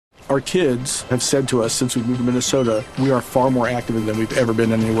Our kids have said to us since we moved to Minnesota, we are far more active than we've ever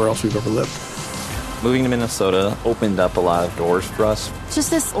been anywhere else we've ever lived. Moving to Minnesota opened up a lot of doors for us. Just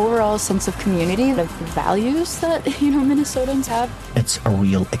this overall sense of community, the values that, Minnesotans have. It's a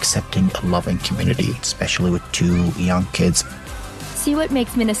real accepting, loving community, especially with 2 young kids. See what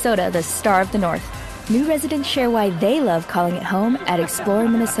makes Minnesota the star of the North. New residents share why they love calling it home at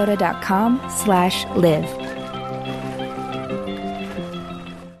exploreminnesota.com/live.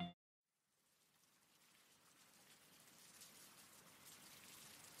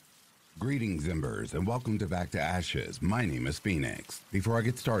 Greetings, Embers, and welcome to Back to Ashes. My name is Phoenix. Before I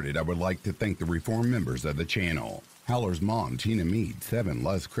get started, I would like to thank the reform members of the channel. Howler's mom, Tina Mead, Seven,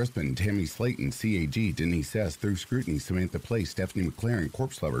 Luz Crispin, Tammy Slayton, CAG, Denise S., Through Scrutiny, Samantha Place, Stephanie McLaren,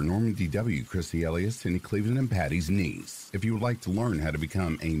 Corpse Lover, Norman DW, Chrissy Elias, Cindy Cleveland, and Patty's niece. If you would like to learn how to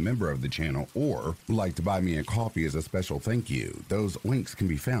become a member of the channel or would like to buy me a coffee as a special thank you, those links can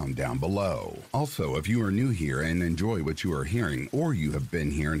be found down below. Also, if you are new here and enjoy what you are hearing, or you have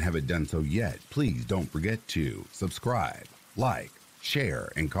been here and haven't done so yet, please don't forget to subscribe, like,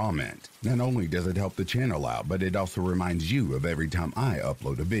 share, and comment. Not only does it help the channel out, but it also reminds you of every time I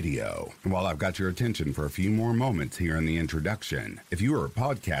upload a video. And while I've got your attention for a few more moments here in the introduction, if you are a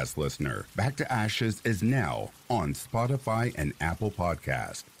podcast listener, Back to Ashes is now on Spotify and Apple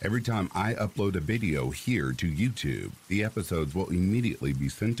Podcast. Every time I upload a video here to YouTube, the episodes will immediately be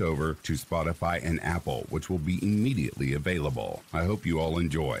sent over to Spotify and Apple, which will be immediately available. I hope you all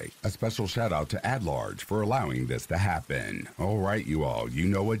enjoy. A special shout out to AdLarge for allowing this to happen. All right, you all, you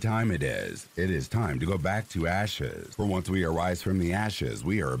know what time it is. It is time to go back to ashes. For once we arise from the ashes,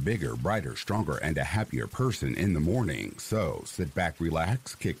 we are a bigger, brighter, stronger, and a happier person in the morning. So sit back,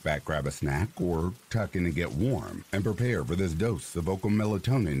 relax, kick back, grab a snack, or tuck in and get warm, and prepare for this dose of vocal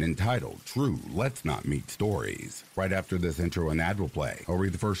melatonin entitled True Let's Not Meet Stories. Right after this intro, an ad will play. I'll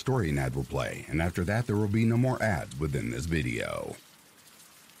read the first story an ad will play, and after that there will be no more ads within this video.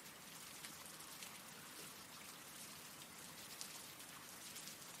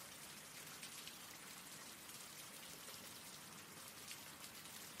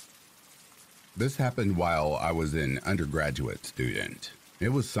 This happened while I was an undergraduate student. It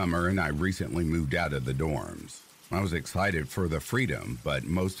was summer and I recently moved out of the dorms. I was excited for the freedom, but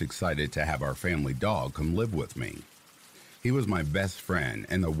most excited to have our family dog come live with me. He was my best friend,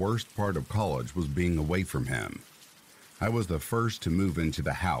 and the worst part of college was being away from him. I was the first to move into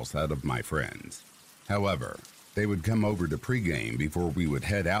the house out of my friends. However, they would come over to pregame before we would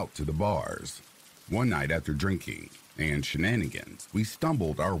head out to the bars. One night after drinking and shenanigans, we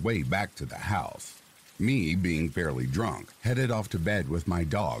stumbled our way back to the house. Me, being fairly drunk, headed off to bed with my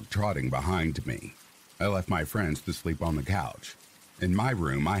dog trotting behind me. I left my friends to sleep on the couch. In my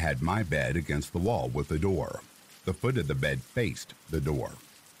room, I had my bed against the wall with the door. The foot of the bed faced the door.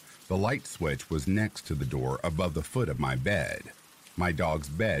 The light switch was next to the door above the foot of my bed. My dog's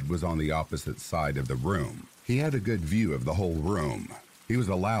bed was on the opposite side of the room. He had a good view of the whole room. He was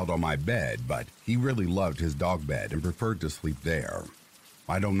allowed on my bed, but he really loved his dog bed and preferred to sleep there.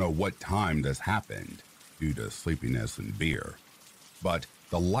 I don't know what time this happened, due to sleepiness and beer, but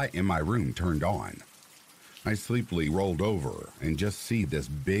the light in my room turned on. I sleepily rolled over and just see this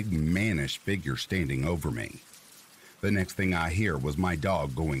big mannish figure standing over me. The next thing I hear was my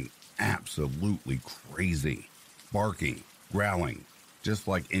dog going absolutely crazy, barking, growling, just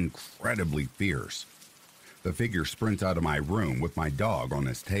like incredibly fierce. The figure sprints out of my room with my dog on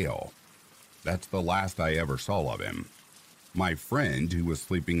his tail. That's the last I ever saw of him. My friend, who was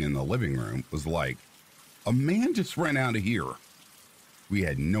sleeping in the living room, was like, "A man just ran out of here." We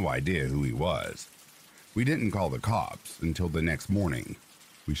had no idea who he was. We didn't call the cops until the next morning.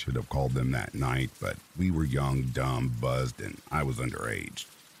 We should have called them that night, but we were young, dumb, buzzed, and I was underage.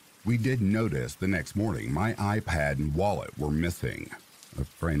 We did notice the next morning my iPad and wallet were missing. A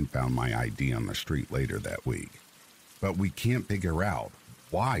friend found my ID on the street later that week. But we can't figure out,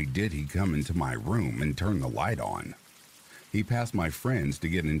 why did he come into my room and turn the light on? He passed my friends to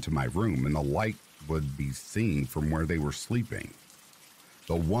get into my room, and the light would be seen from where they were sleeping.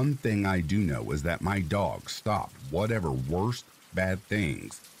 The one thing I do know is that my dog stopped whatever worst bad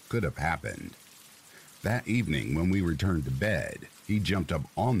things could have happened. That evening, when we returned to bed, he jumped up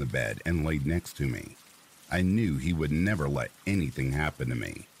on the bed and laid next to me. I knew he would never let anything happen to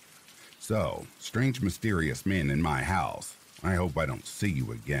me. So, strange, mysterious man in my house, I hope I don't see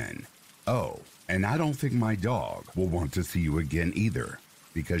you again. Oh, and I don't think my dog will want to see you again either,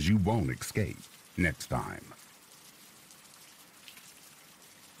 because you won't escape next time.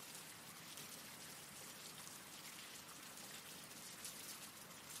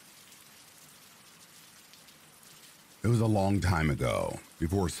 It was a long time ago,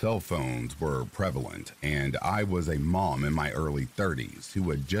 before cell phones were prevalent, and I was a mom in my early 30s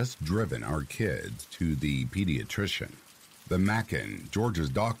who had just driven our kids to the pediatrician. The Mackin, Georgia's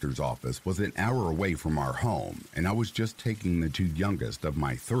doctor's office, was an hour away from our home, and I was just taking the two youngest of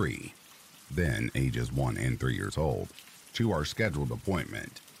my three, then ages 1 and 3 years old, to our scheduled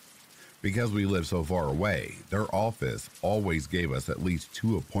appointment. Because we live so far away, their office always gave us at least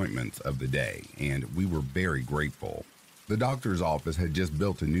 2 appointments of the day, and we were very grateful. The doctor's office had just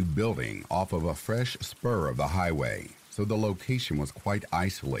built a new building off of a fresh spur of the highway, so the location was quite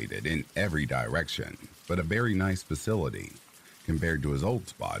isolated in every direction, but a very nice facility compared to his old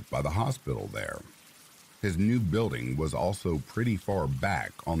spot by the hospital there. His new building was also pretty far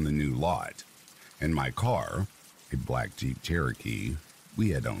back on the new lot, and my car, a black Jeep Cherokee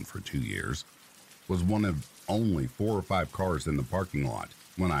we had owned for 2 years, was one of only 4 or 5 cars in the parking lot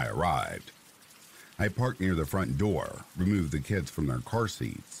when I arrived. I parked near the front door, removed the kids from their car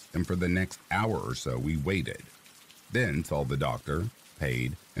seats, and for the next hour or so we waited. Then saw the doctor,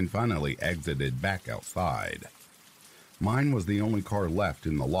 paid, and finally exited back outside. Mine was the only car left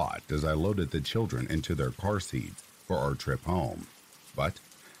in the lot as I loaded the children into their car seats for our trip home. But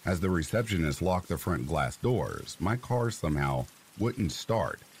as the receptionist locked the front glass doors, my car somehow wouldn't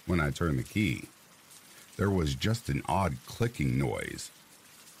start when I turned the key. There was just an odd clicking noise.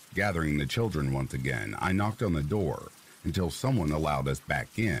 Gathering the children once again, I knocked on the door until someone allowed us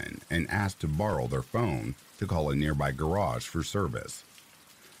back in and asked to borrow their phone to call a nearby garage for service.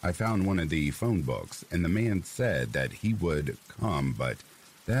 I found one of the phone books, and the man said that he would come, but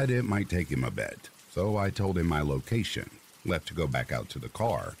that it might take him a bit. So I told him my location, left to go back out to the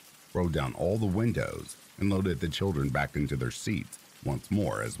car, rolled down all the windows, and loaded the children back into their seats once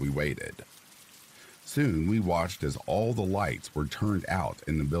more as we waited. Soon we watched as all the lights were turned out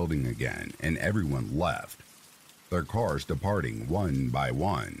in the building again, and everyone left, their cars departing one by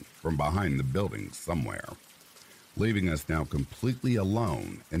one from behind the building somewhere, leaving us now completely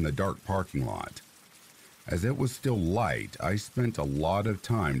alone in the dark parking lot. As it was still light, I spent a lot of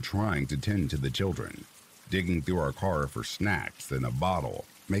time trying to tend to the children, digging through our car for snacks and a bottle,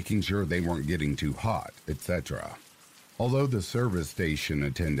 making sure they weren't getting too hot, etc. Although the service station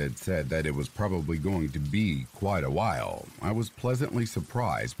attendant said that it was probably going to be quite a while, I was pleasantly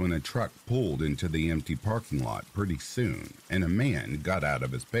surprised when a truck pulled into the empty parking lot pretty soon, and a man got out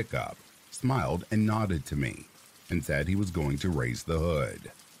of his pickup, smiled and nodded to me, and said he was going to raise the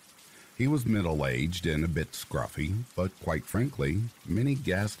hood. He was middle-aged and a bit scruffy, but quite frankly, many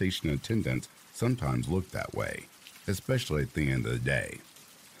gas station attendants sometimes look that way, especially at the end of the day.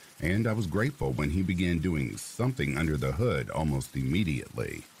 And I was grateful when he began doing something under the hood almost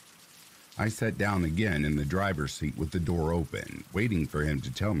immediately. I sat down again in the driver's seat with the door open, waiting for him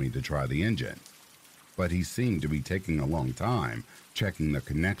to tell me to try the engine. But he seemed to be taking a long time checking the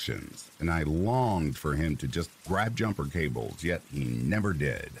connections, and I longed for him to just grab jumper cables, yet he never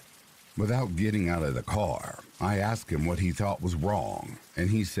did. Without getting out of the car, I asked him what he thought was wrong, and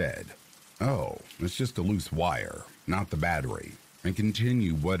he said, "Oh, it's just a loose wire, not the battery," and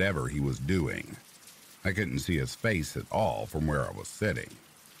continued whatever he was doing. I couldn't see his face at all from where I was sitting,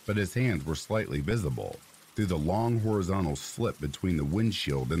 but his hands were slightly visible through the long horizontal slit between the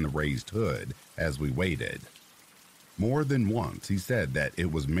windshield and the raised hood as we waited. More than once he said that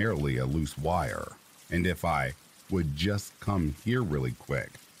it was merely a loose wire, and if I would just come here really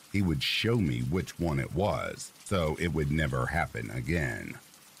quick, he would show me which one it was, so it would never happen again.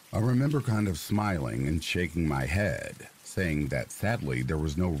 I remember kind of smiling and shaking my head, saying that sadly there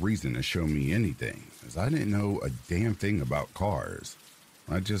was no reason to show me anything, as I didn't know a damn thing about cars.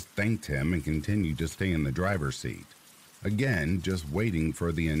 I just thanked him and continued to stay in the driver's seat, again just waiting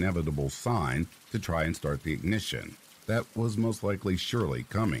for the inevitable sign to try and start the ignition. That was most likely surely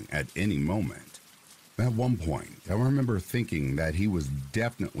coming at any moment. At one point, I remember thinking that he was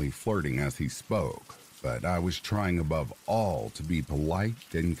definitely flirting as he spoke, but I was trying above all to be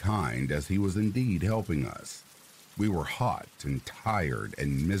polite and kind as he was indeed helping us. We were hot and tired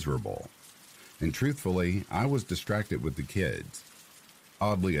and miserable, and truthfully, I was distracted with the kids.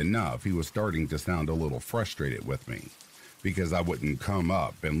 Oddly enough, he was starting to sound a little frustrated with me because I wouldn't come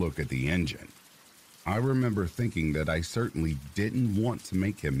up and look at the engine. I remember thinking that I certainly didn't want to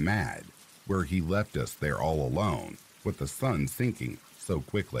make him mad, where he left us there all alone with the sun sinking so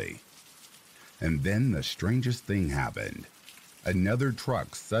quickly. And then the strangest thing happened. Another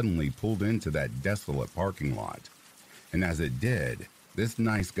truck suddenly pulled into that desolate parking lot. And as it did, this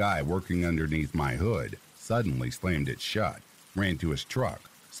nice guy working underneath my hood suddenly slammed it shut, ran to his truck,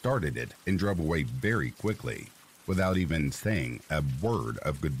 started it, and drove away very quickly, without even saying a word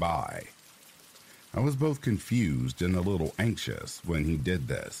of goodbye. I was both confused and a little anxious when he did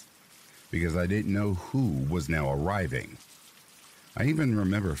this, because I didn't know who was now arriving. I even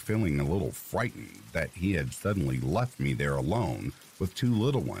remember feeling a little frightened that he had suddenly left me there alone with two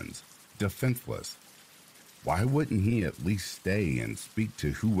little ones, defenseless. Why wouldn't he at least stay and speak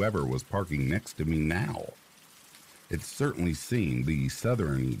to whoever was parking next to me now? It certainly seemed the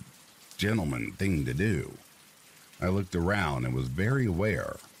southern gentleman thing to do. I looked around and was very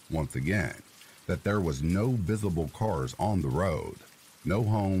aware, once again, that there was no visible cars on the road, no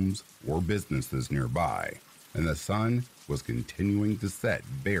homes or businesses nearby, and the sun was continuing to set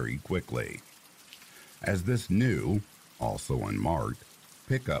very quickly. As this new, also unmarked,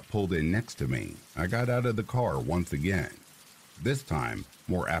 pickup pulled in next to me, I got out of the car once again, this time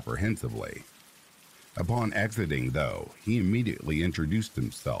more apprehensively. Upon exiting, though, he immediately introduced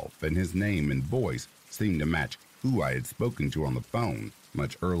himself, and his name and voice seemed to match who I had spoken to on the phone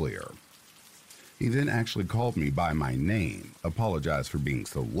much earlier. He then actually called me by my name, apologized for being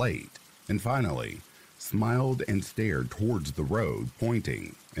so late, and finally smiled and stared towards the road,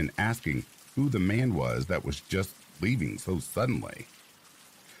 pointing and asking who the man was that was just leaving so suddenly.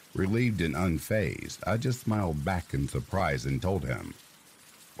 Relieved and unfazed, I just smiled back in surprise and told him,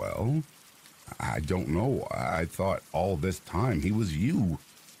 "Well, I don't know. I thought all this time he was you."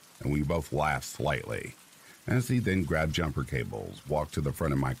 And we both laughed slightly, as he then grabbed jumper cables, walked to the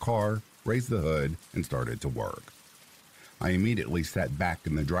front of my car, raised the hood, and started to work. I immediately sat back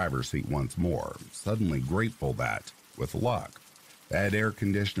in the driver's seat once more, suddenly grateful that, with luck, that air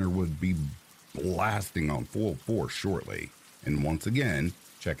conditioner would be blasting on full force shortly, and once again,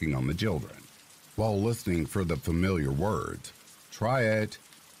 checking on the children. While listening for the familiar words, "Try it,"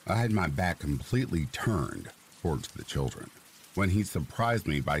 I had my back completely turned towards the children, when he surprised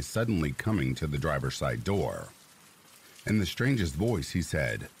me by suddenly coming to the driver's side door. In the strangest voice, he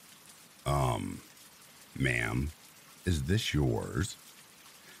said, "Ma'am, is this yours?"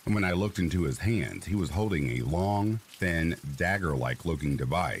 And when I looked into his hands, he was holding a long, thin, dagger-like looking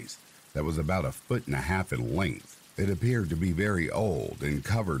device that was about 1.5 feet in length. It appeared to be very old and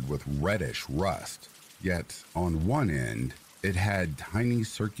covered with reddish rust, yet on one end, it had tiny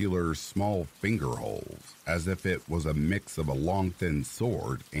circular small finger holes, as if it was a mix of a long thin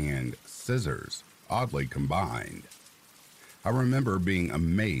sword and scissors, oddly combined. I remember being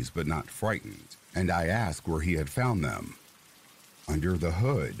amazed but not frightened, and I asked where he had found them. "Under the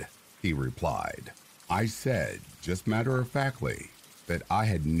hood," he replied. I said, just matter-of-factly, that I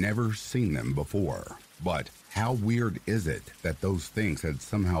had never seen them before, but how weird is it that those things had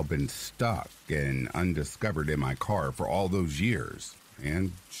somehow been stuck and undiscovered in my car for all those years,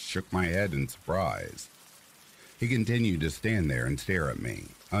 and shook my head in surprise. He continued to stand there and stare at me,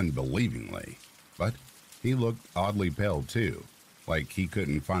 unbelievingly, but he looked oddly pale too, like he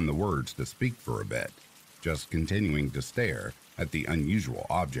couldn't find the words to speak for a bit, just continuing to stare at the unusual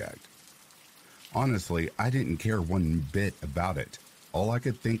object. Honestly, I didn't care one bit about it. All I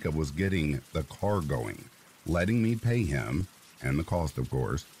could think of was getting the car going, letting me pay him, and the cost of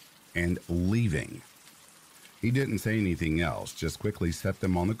course, and leaving. He didn't say anything else, just quickly set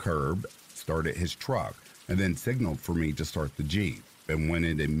them on the curb, started his truck, and then signaled for me to start the Jeep, and when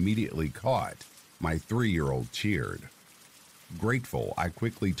it immediately caught, my 3-year-old cheered. Grateful, I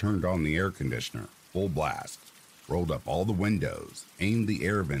quickly turned on the air conditioner, full blast, rolled up all the windows, aimed the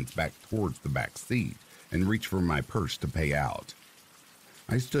air vents back towards the back seat, and reached for my purse to pay out.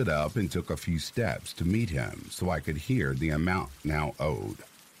 I stood up and took a few steps to meet him so I could hear the amount now owed.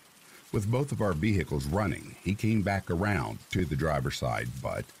 With both of our vehicles running, he came back around to the driver's side,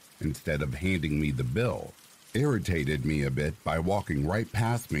 but instead of handing me the bill, irritated me a bit by walking right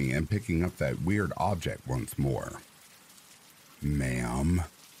past me and picking up that weird object once more. "Ma'am,"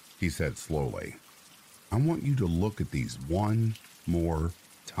 he said slowly, "I want you to look at these one more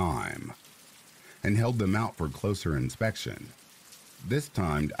time," and held them out for closer inspection. This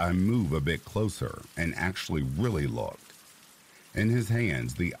time I moved a bit closer and actually really looked. In his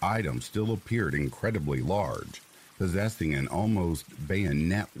hands, the item still appeared incredibly large, possessing an almost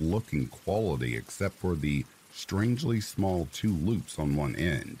bayonet-looking quality except for the strangely small 2 loops on one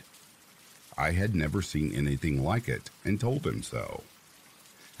end. I had never seen anything like it and told him so.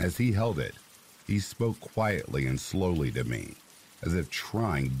 As he held it, he spoke quietly and slowly to me, as if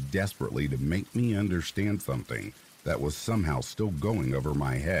trying desperately to make me understand something that was somehow still going over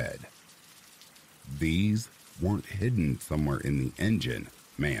my head. "These weren't hidden somewhere in the engine,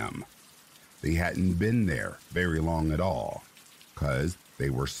 ma'am. They hadn't been there very long at all, 'cause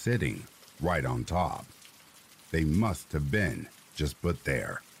they were sitting right on top. They must have been just put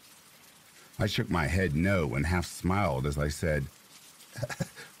there." I shook my head no and half smiled as I said,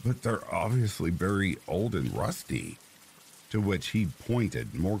 But they're obviously very old and rusty. To which he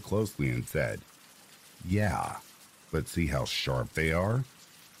pointed more closely and said, yeah, but see how sharp they are?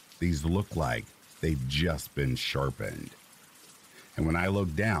 These look like they've just been sharpened. And when I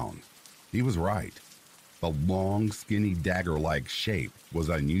looked down, he was right. The long, skinny dagger-like shape was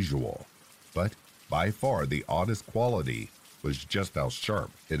unusual, but by far the oddest quality was just how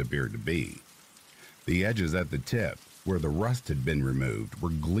sharp it appeared to be. The edges at the tip, where the rust had been removed, were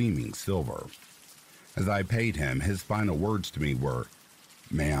gleaming silver. As I paid him, his final words to me were,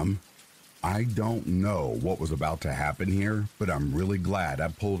 "Ma'am, I don't know what was about to happen here, but I'm really glad I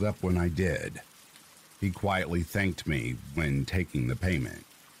pulled up when I did." He quietly thanked me when taking the payment,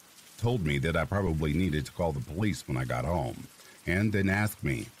 told me that I probably needed to call the police when I got home, and then asked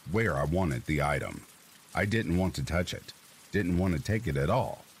me where I wanted the item. I didn't want to touch it, didn't want to take it at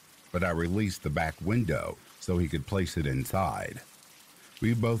all, but I released the back window so he could place it inside.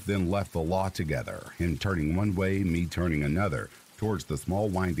 We both then left the lot together, him turning one way, me turning another, towards the small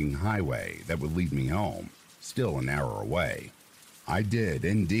winding highway that would lead me home, still an hour away. I did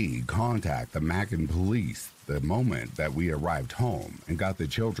indeed contact the Macon police the moment that we arrived home and got the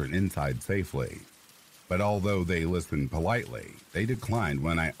children inside safely. But although they listened politely, they declined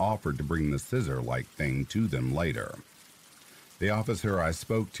when I offered to bring the scissor-like thing to them later. The officer I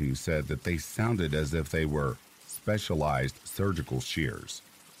spoke to said that they sounded as if they were specialized surgical shears,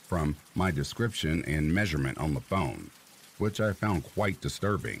 from my description and measurement on the phone, which I found quite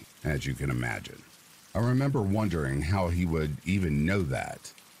disturbing, as you can imagine. I remember wondering how he would even know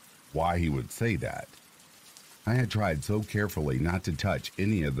that, why he would say that. I had tried so carefully not to touch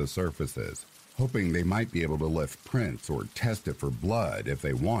any of the surfaces, hoping they might be able to lift prints or test it for blood if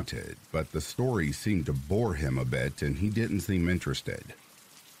they wanted, but the story seemed to bore him a bit and he didn't seem interested.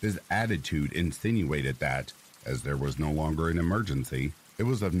 His attitude insinuated that, as there was no longer an emergency, it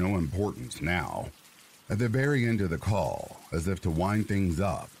was of no importance now. At the very end of the call, as if to wind things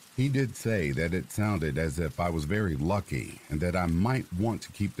up, he did say that it sounded as if I was very lucky and that I might want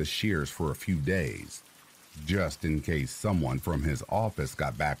to keep the shears for a few days, just in case someone from his office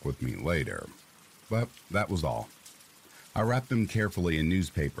got back with me later. But that was all. I wrapped them carefully in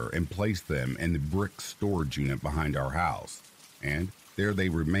newspaper and placed them in the brick storage unit behind our house, and there they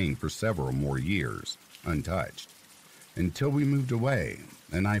remained for several more years, untouched, until we moved away,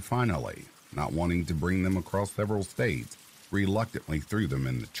 and I finally, not wanting to bring them across several states, reluctantly threw them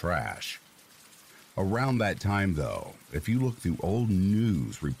in the trash. Around that time, though, if you look through old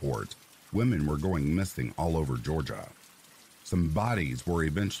news reports, women were going missing all over Georgia. Some bodies were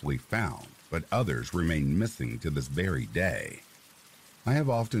eventually found, but others remain missing to this very day. I have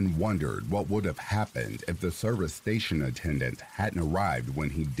often wondered what would have happened if the service station attendant hadn't arrived when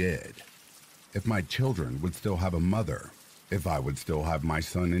he did. If my children would still have a mother, if I would still have my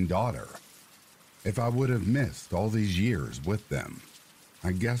son and daughter, if I would have missed all these years with them.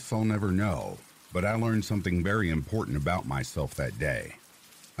 I guess I'll never know, but I learned something very important about myself that day.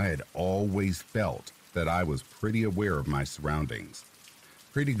 I had always felt that I was pretty aware of my surroundings,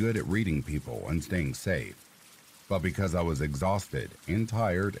 pretty good at reading people and staying safe. But because I was exhausted and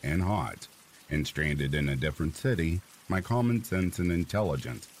tired and hot and stranded in a different city, my common sense and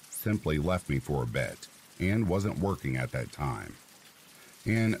intelligence simply left me for a bit and wasn't working at that time.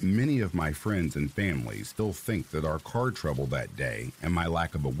 And many of my friends and family still think that our car trouble that day and my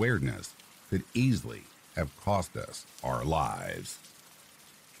lack of awareness could easily have cost us our lives.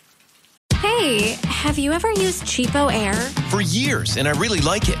 Hey, have you ever used Cheapo Air? For years, and I really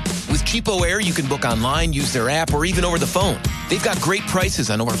like it. With Cheapo Air, you can book online, use their app, or even over the phone. They've got great prices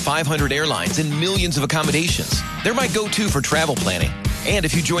on over 500 airlines and millions of accommodations. They're my go-to for travel planning. And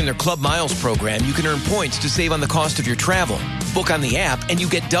if you join their Club Miles program, you can earn points to save on the cost of your travel. Book on the app, and you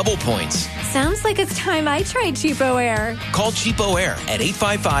get double points. Sounds like it's time I tried Cheapo Air. Call Cheapo Air at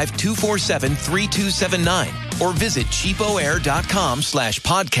 855-247-3279 or visit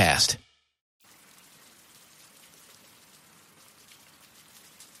cheapoair.com/podcast.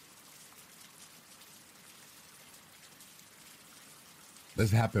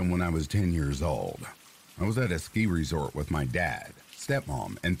 This happened when I was 10 years old. I was at a ski resort with my dad,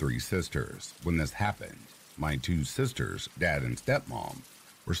 stepmom, and 3 sisters when this happened. My 2 sisters, dad and stepmom,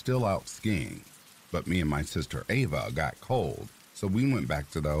 were still out skiing, but me and my sister Ava got cold, so we went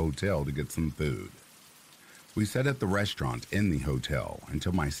back to the hotel to get some food. We sat at the restaurant in the hotel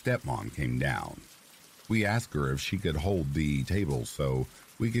until my stepmom came down. We asked her if she could hold the table so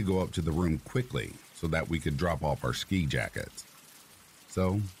we could go up to the room quickly so that we could drop off our ski jackets.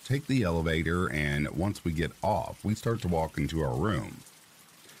 So, take the elevator, and once we get off, we start to walk into our room.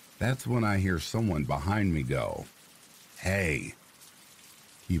 That's when I hear someone behind me go, "Hey."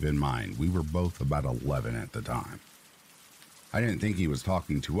 Keep in mind, we were both about 11 at the time. I didn't think he was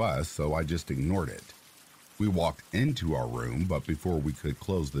talking to us, so I just ignored it. We walked into our room, but before we could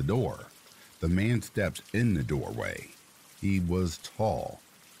close the door, the man steps in the doorway. He was tall,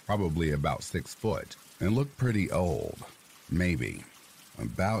 probably about 6 foot, and looked pretty old, maybe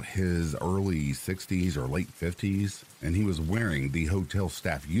about his early 60s or late 50s, and he was wearing the hotel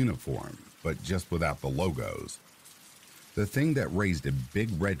staff uniform, but just without the logos. The thing that raised a big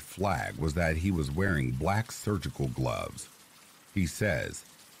red flag was that he was wearing black surgical gloves. He says,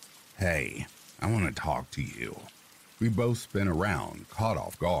 "Hey, I want to talk to you." We both spin around, caught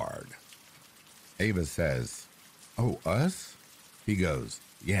off guard. Ava says, "Oh, us?" He goes,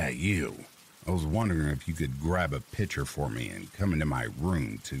 "Yeah, you. I was wondering if you could grab a pitcher for me and come into my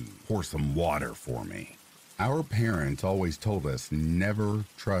room to pour some water for me." Our parents always told us never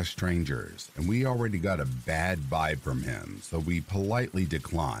trust strangers, and we already got a bad vibe from him, so we politely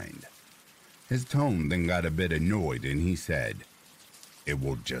declined. His tone then got a bit annoyed, and he said, "It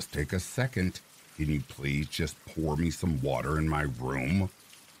will just take a second. Can you please just pour me some water in my room?"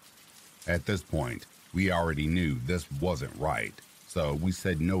 At this point, we already knew this wasn't right, so we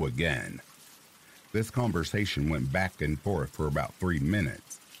said no again. This conversation went back and forth for about 3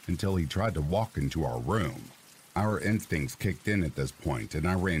 minutes until he tried to walk into our room. Our instincts kicked in at this point, and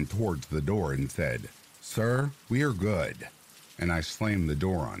I ran towards the door and said, "Sir, we are good," and I slammed the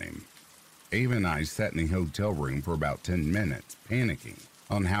door on him. Ava and I sat in the hotel room for about 10 minutes, panicking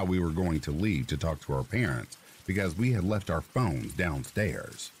on how we were going to leave to talk to our parents because we had left our phones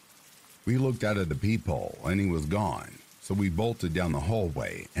downstairs. We looked out of the peephole and he was gone, so we bolted down the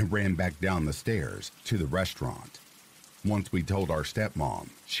hallway and ran back down the stairs to the restaurant. Once we told our stepmom,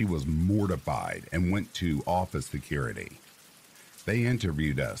 she was mortified and went to office security. They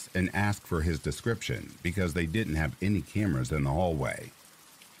interviewed us and asked for his description because they didn't have any cameras in the hallway.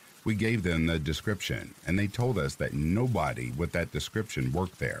 We gave them the description, and they told us that nobody with that description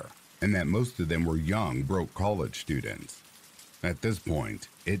worked there, and that most of them were young, broke college students. At this point,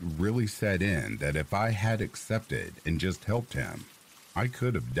 it really set in that if I had accepted and just helped him, I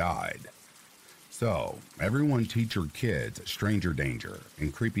could have died. So, everyone teach your kids stranger danger,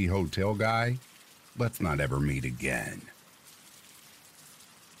 and creepy hotel guy, let's not ever meet again.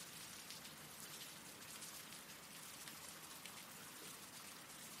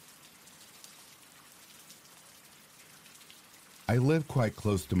 I lived quite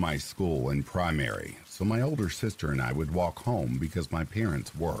close to my school and primary, so my older sister and I would walk home because my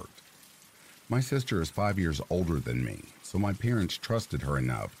parents worked. My sister is 5 years older than me, so my parents trusted her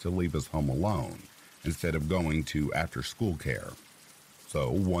enough to leave us home alone instead of going to after-school care. So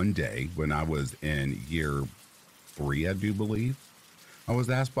one day, when I was in year 3, I do believe, I was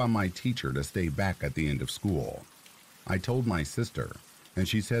asked by my teacher to stay back at the end of school. I told my sister, and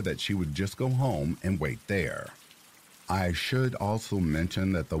she said that she would just go home and wait there. I should also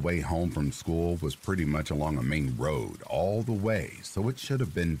mention that the way home from school was pretty much along a main road all the way, so it should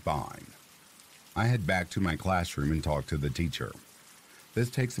have been fine. I head back to my classroom and talk to the teacher. This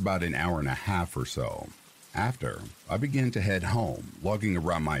takes about an hour and a half or so. After, I began to head home, lugging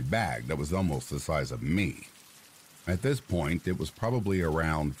around my bag that was almost the size of me. At this point, it was probably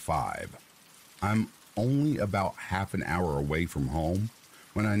around 5. I'm only about half an hour away from home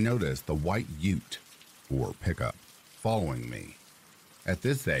when I noticed the white ute, or pickup, following me. At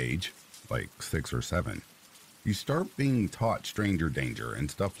this age, like 6 or 7, you start being taught stranger danger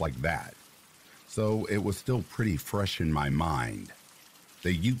and stuff like that. So it was still pretty fresh in my mind.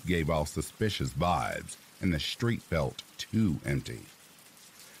 The ute gave off suspicious vibes, and the street felt too empty.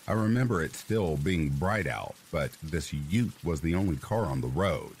 I remember it still being bright out, but this ute was the only car on the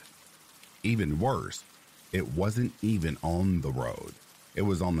road. Even worse, it wasn't even on the road. It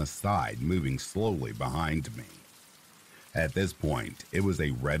was on the side, moving slowly behind me. At this point, it was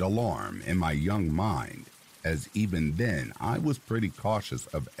a red alarm in my young mind, as even then I was pretty cautious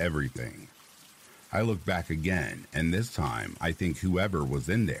of everything. I looked back again, and this time I think whoever was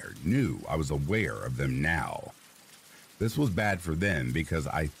in there knew I was aware of them now. This was bad for them because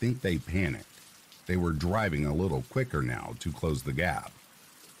I think they panicked. They were driving a little quicker now to close the gap.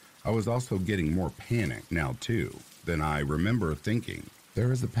 I was also getting more panicked now too. Then I remember thinking,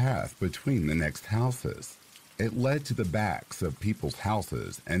 there is a path between the next houses. It led to the backs of people's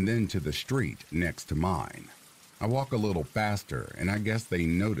houses and then to the street next to mine. I walk a little faster, and I guess they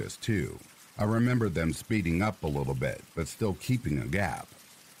noticed too. I remember them speeding up a little bit, but still keeping a gap.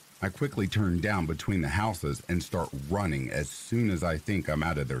 I quickly turn down between the houses and start running as soon as I think I'm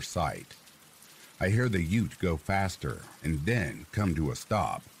out of their sight. I hear the ute go faster and then come to a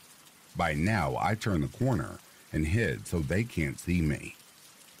stop. By now, I turn the corner and hid so they can't see me.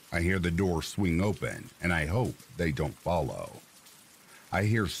 I hear the door swing open, and I hope they don't follow. I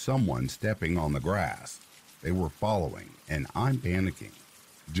hear someone stepping on the grass. They were following, and I'm panicking.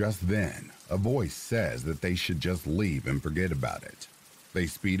 Just then, a voice says that they should just leave and forget about it. They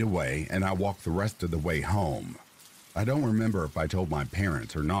speed away, and I walk the rest of the way home. I don't remember if I told my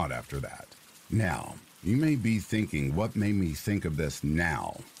parents or not after that. Now, you may be thinking, what made me think of this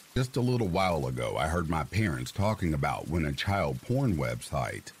now? Just a little while ago, I heard my parents talking about when a child porn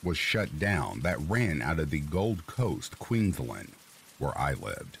website was shut down that ran out of the Gold Coast, Queensland, where I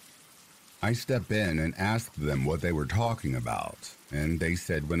lived. I stepped in and asked them what they were talking about, and they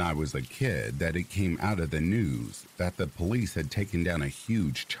said when I was a kid that it came out of the news that the police had taken down a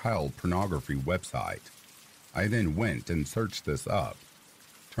huge child pornography website. I then went and searched this up.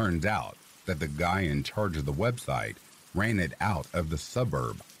 Turns out that the guy in charge of the website ran it out of the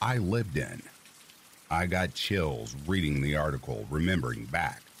suburb I lived in. I got chills reading the article, remembering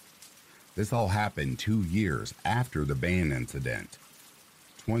back. This all happened 2 years after the ban incident.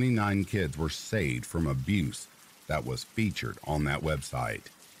 29 kids were saved from abuse that was featured on that website.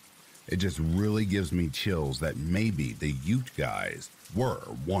 It just really gives me chills that maybe the Ute guys were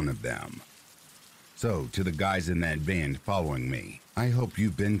one of them. So, to the guys in that van following me, I hope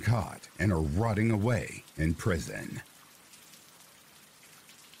you've been caught and are rotting away in prison.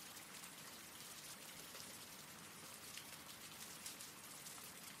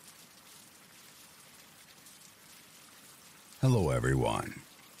 Hello, everyone.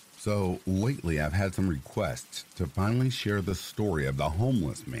 So, lately I've had some requests to finally share the story of the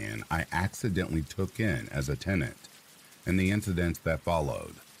homeless man I accidentally took in as a tenant and the incidents that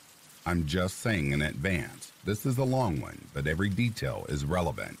followed. I'm just saying in advance, this is a long one, but every detail is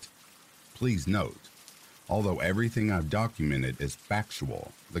relevant. Please note, although everything I've documented is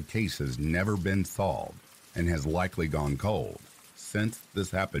factual, the case has never been solved and has likely gone cold since this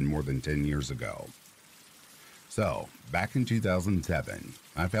happened more than 10 years ago. So, back in 2007,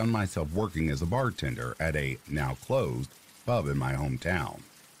 I found myself working as a bartender at a now closed pub in my hometown.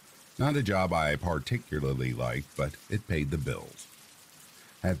 Not a job I particularly liked, but it paid the bills.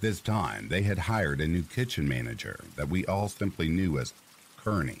 At this time, they had hired a new kitchen manager that we all simply knew as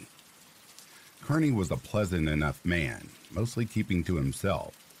Kearney. Kearney was a pleasant enough man, mostly keeping to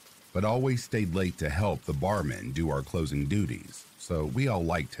himself, but always stayed late to help the barmen do our closing duties, so we all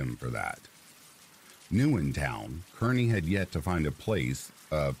liked him for that. New in town, Kearney had yet to find a place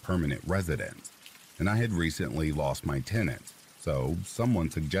of permanent residence, and I had recently lost my tenant, so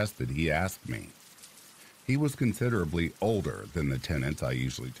someone suggested he ask me. He was considerably older than the tenants I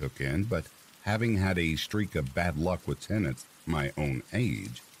usually took in, but having had a streak of bad luck with tenants my own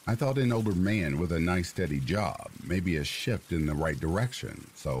age, I thought an older man with a nice steady job, maybe a shift in the right direction,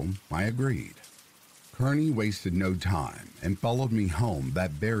 so I agreed. Kearney wasted no time and followed me home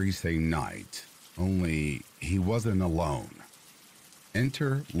that very same night. Only he wasn't alone.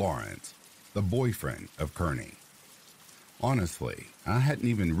 Enter Lawrence, the boyfriend of Kearney. Honestly, I hadn't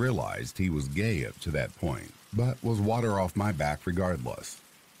even realized he was gay up to that point, but was water off my back regardless.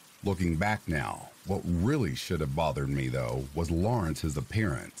 Looking back now, what really should have bothered me though was Lawrence's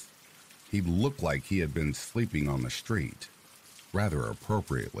appearance. He looked like he had been sleeping on the street, rather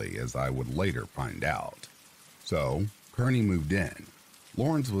appropriately as I would later find out. So, Kearney moved in.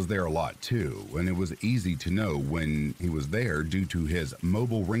 Lawrence was there a lot too, and it was easy to know when he was there due to his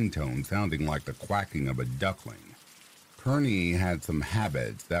mobile ringtone sounding like the quacking of a duckling. Kearney had some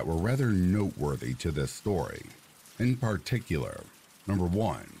habits that were rather noteworthy to this story. In particular, number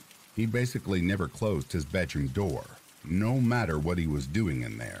one, he basically never closed his bedroom door, no matter what he was doing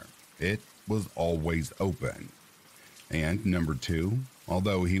in there. It was always open. And number two,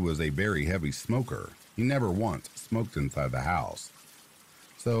 although he was a very heavy smoker, he never once smoked inside the house.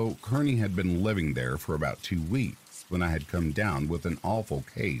 So Kearney had been living there for about 2 weeks when I had come down with an awful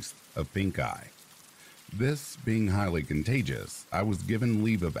case of pink eye. This being highly contagious, I was given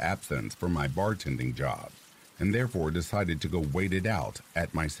leave of absence from my bartending job and therefore decided to go wait it out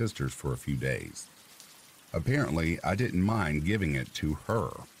at my sister's for a few days. Apparently, I didn't mind giving it to her.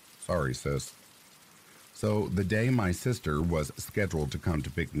 Sorry, sis. So the day my sister was scheduled to come to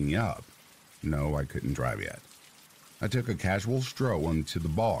pick me up, no, I couldn't drive yet. I took a casual stroll into the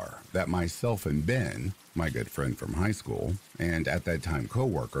bar that myself and Ben, my good friend from high school, and at that time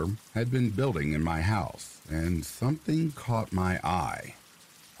co-worker, had been building in my house, and something caught my eye.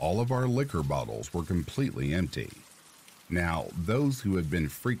 All of our liquor bottles were completely empty. Now, those who had been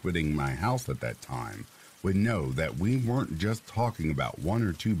frequenting my house at that time would know that we weren't just talking about 1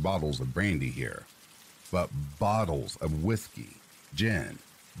 or 2 bottles of brandy here, but bottles of whiskey, gin,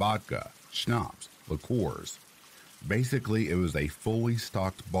 vodka, schnapps, liqueurs. Basically, it was a fully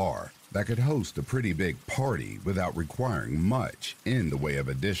stocked bar that could host a pretty big party without requiring much in the way of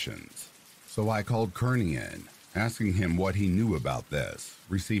additions. So I called Kearney in, asking him what he knew about this,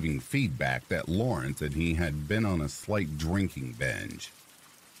 receiving feedback that Lawrence and he had been on a slight drinking binge.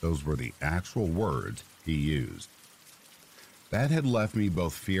 Those were the actual words he used. That had left me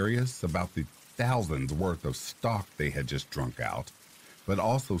both furious about the thousands worth of stock they had just drunk out, but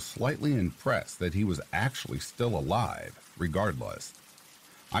also slightly impressed that he was actually still alive, regardless.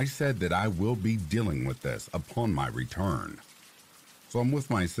 I said that I will be dealing with this upon my return. So I'm with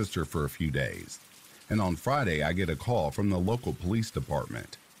my sister for a few days, and on Friday I get a call from the local police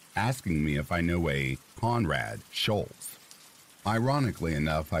department asking me if I know a Conrad Schultz. Ironically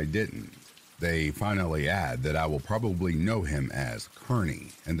enough, I didn't. They finally add that I will probably know him as Kearney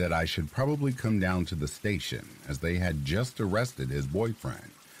and that I should probably come down to the station as they had just arrested his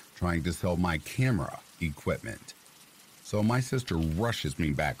boyfriend trying to sell my camera equipment. So my sister rushes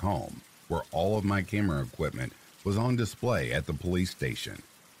me back home where all of my camera equipment was on display at the police station.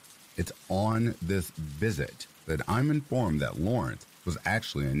 It's on this visit that I'm informed that Lawrence was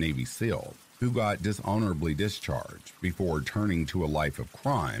actually a Navy SEAL who got dishonorably discharged before turning to a life of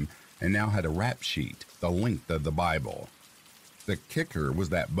crime and now had a rap sheet the length of the Bible. The kicker was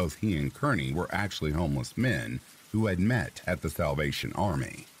that both he and Kearney were actually homeless men who had met at the Salvation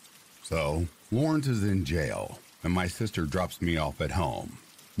Army. So, Lawrence is in jail, and my sister drops me off at home,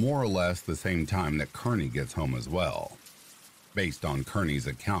 more or less the same time that Kearney gets home as well. Based on Kearney's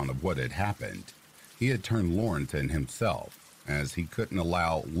account of what had happened, he had turned Lawrence in himself, as he couldn't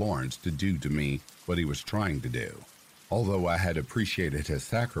allow Lawrence to do to me what he was trying to do. Although I had appreciated his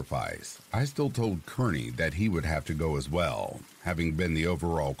sacrifice, I still told Kearney that he would have to go as well, having been the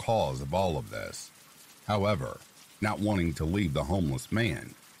overall cause of all of this. However, not wanting to leave the homeless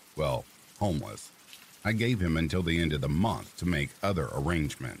man, well, homeless, I gave him until the end of the month to make other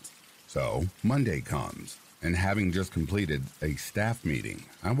arrangements. So, Monday comes, and having just completed a staff meeting,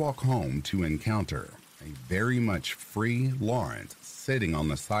 I walk home to encounter a very much free Lawrence sitting on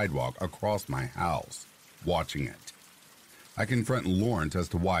the sidewalk across my house, watching it. I confront Lawrence as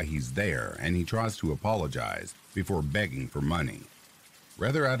to why he's there, and he tries to apologize before begging for money.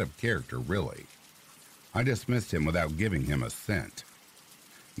 Rather out of character, really. I dismissed him without giving him a cent.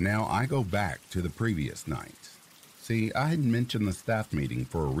 Now I go back to the previous night. See, I had mentioned the staff meeting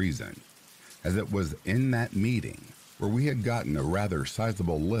for a reason, as it was in that meeting where we had gotten a rather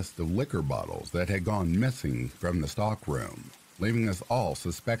sizable list of liquor bottles that had gone missing from the stockroom, leaving us all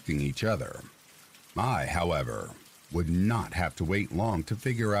suspecting each other. I, however, would not have to wait long to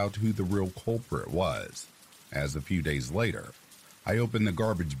figure out who the real culprit was, as a few days later, I opened the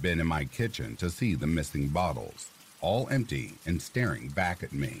garbage bin in my kitchen to see the missing bottles, all empty and staring back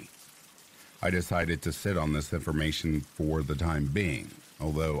at me. I decided to sit on this information for the time being,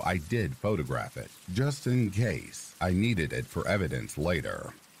 although I did photograph it, just in case I needed it for evidence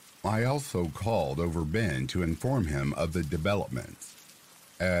later. I also called over Ben to inform him of the developments.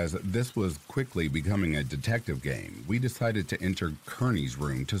 As this was quickly becoming a detective game, we decided to enter Kearney's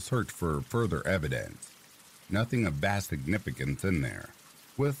room to search for further evidence. Nothing of vast significance in there,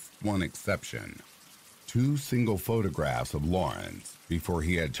 with one exception. 2 single photographs of Lawrence before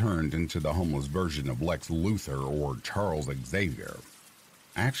he had turned into the homeless version of Lex Luthor or Charles Xavier.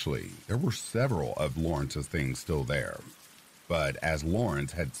 Actually, there were several of Lawrence's things still there, but as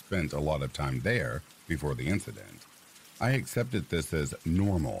Lawrence had spent a lot of time there before the incident, I accepted this as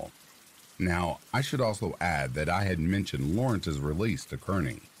normal. Now, I should also add that I had mentioned Lawrence's release to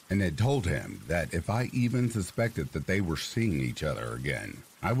Kearney and had told him that if I even suspected that they were seeing each other again,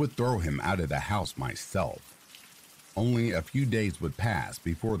 I would throw him out of the house myself. Only a few days would pass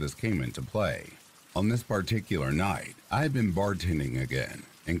before this came into play. On this particular night, I had been bartending again,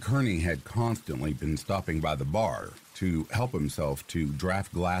 and Kearney had constantly been stopping by the bar to help himself to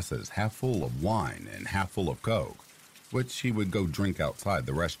draft glasses half full of wine and half full of Coke, which he would go drink outside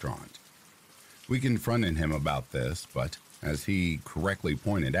the restaurant. We confronted him about this, but as he correctly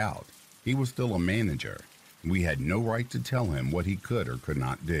pointed out, he was still a manager. We had no right to tell him what he could or could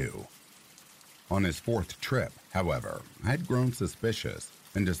not do. On his 4th trip, however, I had grown suspicious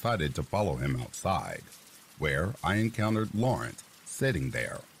and decided to follow him outside, where I encountered Lawrence sitting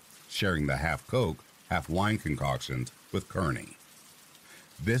there, sharing the half Coke, half wine concoctions with Kearney.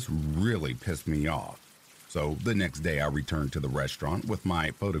 This really pissed me off. So the next day I returned to the restaurant with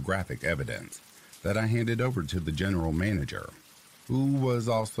my photographic evidence that I handed over to the general manager, who was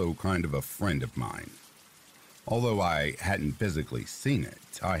also kind of a friend of mine. Although I hadn't physically seen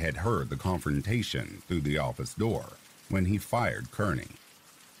it, I had heard the confrontation through the office door when he fired Kearney.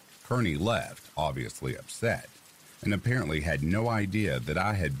 Kearney left, obviously upset, and apparently had no idea that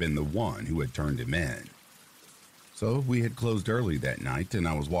I had been the one who had turned him in. So we had closed early that night and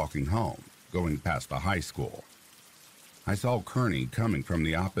I was walking home, going past the high school. I saw Kearney coming from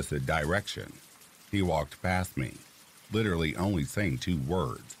the opposite direction. He walked past me, literally only saying 2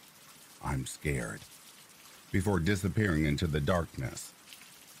 words, "I'm scared," before disappearing into the darkness.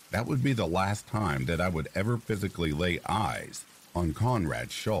 That would be the last time that I would ever physically lay eyes on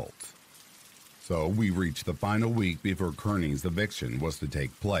Conrad Schultz. So we reached the final week before Kearney's eviction was to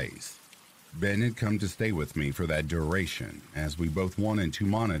take place. Ben had come to stay with me for that duration, as we both wanted to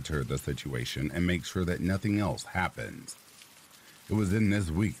monitor the situation and make sure that nothing else happens. It was in this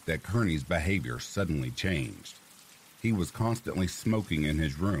week that Kearney's behavior suddenly changed. He was constantly smoking in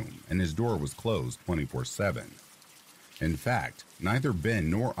his room, and his door was closed 24/7. In fact, neither Ben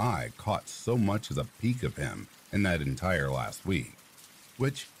nor I caught so much as a peek of him in that entire last week,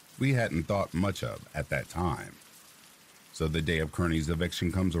 which we hadn't thought much of at that time. So the day of Kearney's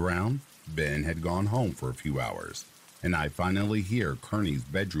eviction comes around, Ben had gone home for a few hours, and I finally hear Kearney's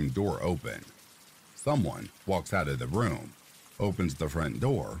bedroom door open. Someone walks out of the room, opens the front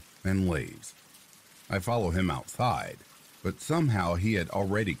door, and leaves. I follow him outside, but somehow he had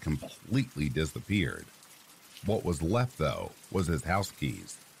already completely disappeared. What was left, though, was his house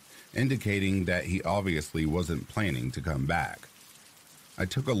keys, indicating that he obviously wasn't planning to come back. I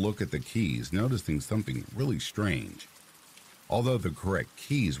took a look at the keys, noticing something really strange. Although the correct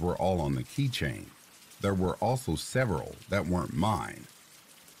keys were all on the keychain, there were also several that weren't mine.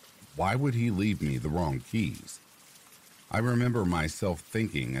 Why would he leave me the wrong keys? I remember myself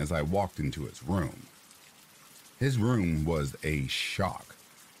thinking as I walked into his room. His room was a shock,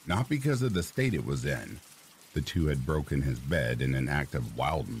 not because of the state it was in. The two had broken his bed in an act of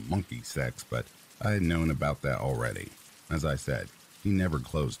wild monkey sex, but I had known about that already. As I said, he never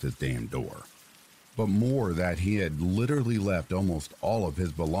closed his damn door. But more that he had literally left almost all of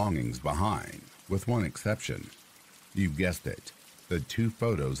his belongings behind, with one exception. You guessed it, the 2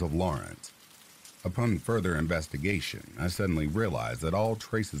 photos of Lawrence. Upon further investigation, I suddenly realized that all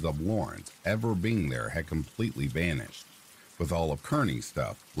traces of Lawrence ever being there had completely vanished, with all of Kearney's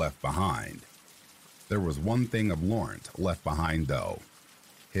stuff left behind. There was one thing of Lawrence left behind, though: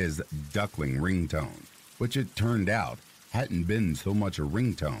 his duckling ringtone, which it turned out hadn't been so much a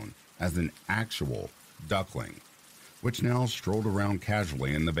ringtone as an actual duckling, which now strolled around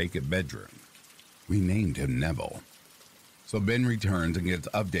casually in the vacant bedroom. We named him Neville. So Ben returns and gets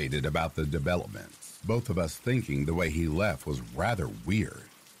updated about the developments, both of us thinking the way he left was rather weird.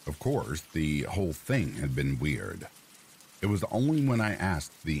 Of course, the whole thing had been weird. It was only when I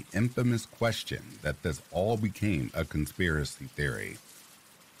asked the infamous question that this all became a conspiracy theory.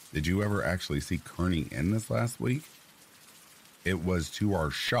 Did you ever actually see Kearney in this last week? It was to our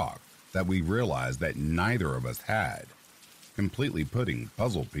shock that we realized that neither of us had, completely putting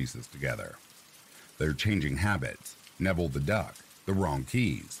puzzle pieces together. Their changing habits, Neville the duck, the wrong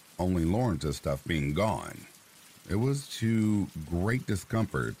keys, only Lawrence's stuff being gone. It was to great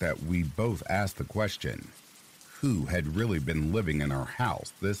discomfort that we both asked the question, who had really been living in our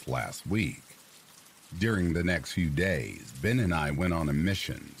house this last week? During the next few days, Ben and I went on a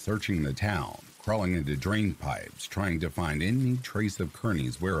mission, searching the town, crawling into drain pipes, trying to find any trace of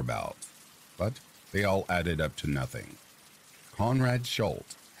Kearney's whereabouts. But they all added up to nothing. Conrad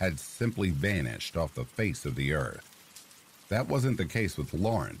Schultz had simply vanished off the face of the earth. That wasn't the case with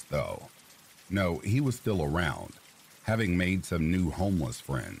Lawrence, though. No, he was still around, having made some new homeless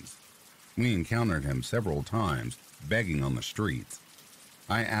friends. We encountered him several times, begging on the streets.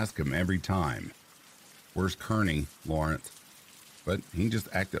 I asked him every time, "Where's Kearney, Lawrence?" But he just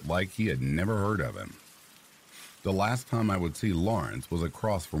acted like he had never heard of him. The last time I would see Lawrence was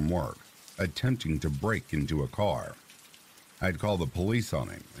across from work, attempting to break into a car. I'd called the police on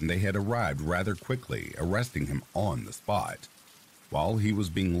him, and they had arrived rather quickly, arresting him on the spot. While he was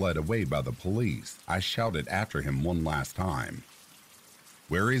being led away by the police, I shouted after him one last time,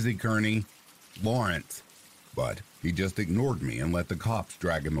 "Where is he, Kearney? Lawrence!" But he just ignored me and let the cops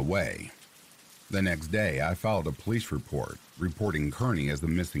drag him away. The next day, I filed a police report, reporting Kearney as a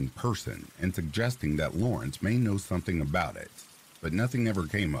missing person and suggesting that Lawrence may know something about it, but nothing ever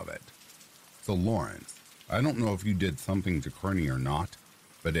came of it. So Lawrence, I don't know if you did something to Kearney or not,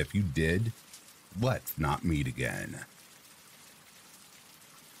 but if you did, let's not meet again.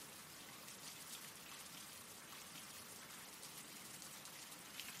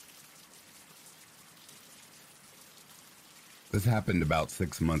 This happened about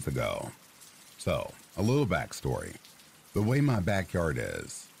 6 months ago. So, a little backstory. The way my backyard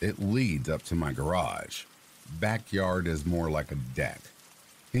is, it leads up to my garage. Backyard is more like a deck.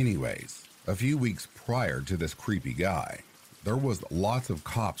 Anyways, A few weeks prior to this creepy guy, there was lots of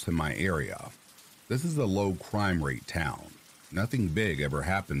cops in my area. This is a low crime rate town. Nothing big ever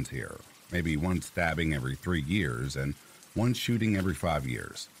happens here. Maybe one stabbing every 3 years and one shooting every 5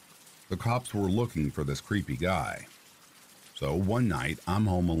 years. The cops were looking for this creepy guy. So one night, I'm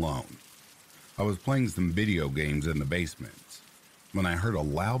home alone. I was playing some video games in the basement when I heard a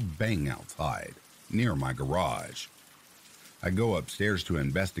loud bang outside, near my garage. I go upstairs to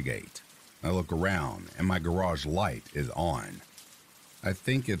investigate. I look around, and my garage light is on. I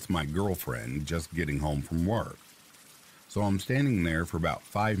think it's my girlfriend just getting home from work. So I'm standing there for about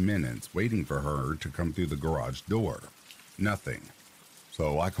 5 minutes waiting for her to come through the garage door. Nothing.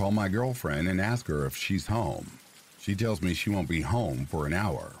 So I call my girlfriend and ask her if she's home. She tells me she won't be home for an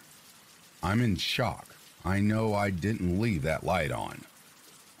hour. I'm in shock. I know I didn't leave that light on.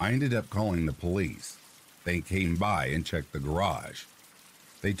 I ended up calling the police. They came by and checked the garage.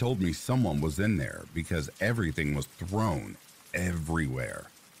 They told me someone was in there because everything was thrown everywhere.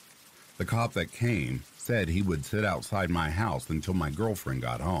 The cop that came said he would sit outside my house until my girlfriend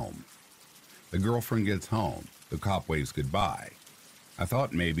got home. The girlfriend gets home. The cop waves goodbye. I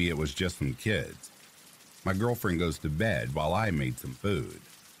thought maybe it was just some kids. My girlfriend goes to bed while I made some food.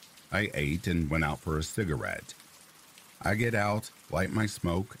 I ate and went out for a cigarette. I get out, light my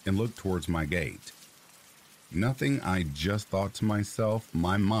smoke, and look towards my gate. Nothing. I just thought to myself,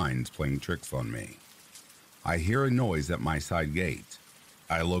 my mind's playing tricks on me. I hear a noise at my side gate.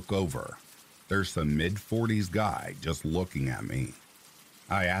 I look over. There's some mid-40s guy just looking at me.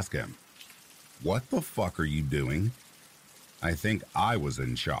 I ask him, "What the fuck are you doing?" I think I was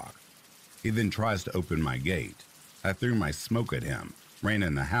in shock. He then tries to open my gate. I threw my smoke at him, ran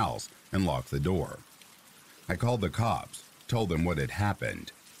in the house, and locked the door. I called the cops, told them what had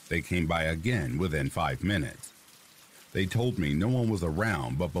happened. They came by again within 5 minutes. They told me no one was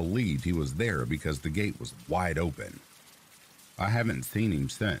around but believed he was there because the gate was wide open. I haven't seen him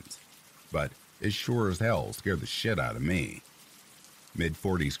since, but it sure as hell scared the shit out of me.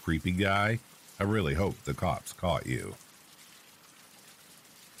 Mid-40s creepy guy, I really hope the cops caught you.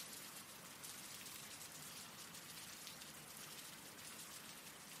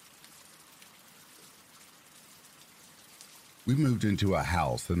 We moved into a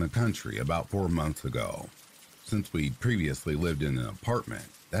house in the country about 4 months ago. Since we'd previously lived in an apartment,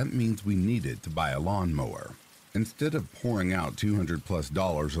 that means we needed to buy a lawnmower. Instead of pouring out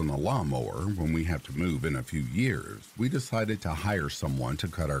 $200+ on a lawnmower when we have to move in a few years, we decided to hire someone to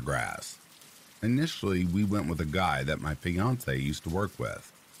cut our grass. Initially, we went with a guy that my fiance used to work with,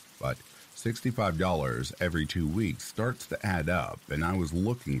 but $65 every 2 weeks starts to add up, and I was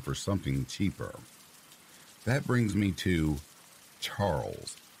looking for something cheaper. That brings me to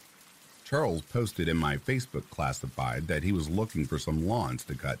Charles. Charles posted in my Facebook classified that he was looking for some lawns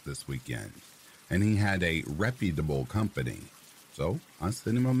to cut this weekend, and he had a reputable company, so I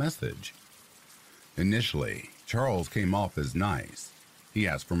sent him a message. Initially, Charles came off as nice. He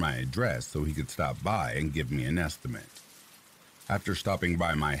asked for my address so he could stop by and give me an estimate. After stopping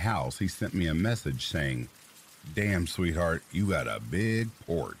by my house, he sent me a message saying, "Damn, sweetheart, you got a big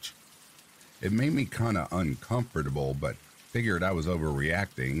porch." It made me kinda uncomfortable, but figured I was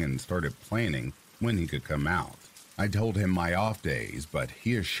overreacting and started planning when he could come out. I told him my off days, but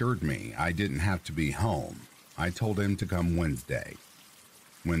he assured me I didn't have to be home. I told him to come Wednesday.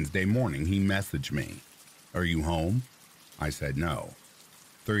 Wednesday morning, he messaged me, "Are you home?" I said no.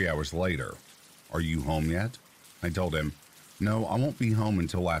 3 hours later, "Are you home yet?" I told him, "No, I won't be home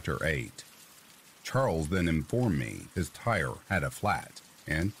until after 8. Charles then informed me his tire had a flat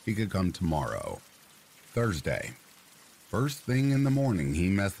and he could come tomorrow. Thursday. First thing in the morning, he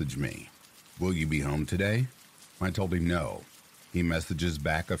messaged me, "Will you be home today?" I told him no. He messages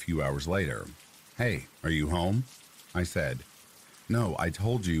back a few hours later, "Hey, are you home?" I said, "No, I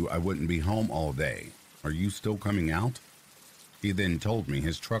told you I wouldn't be home all day. Are you still coming out?" He then told me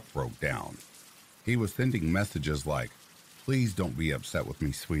his truck broke down. He was sending messages like, "Please don't be upset with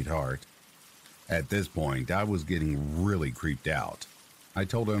me, sweetheart." At this point, I was getting really creeped out. I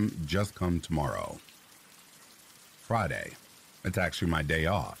told him, "Just come tomorrow." Friday. It's actually my day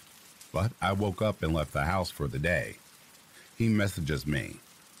off, but I woke up and left the house for the day. He messages me,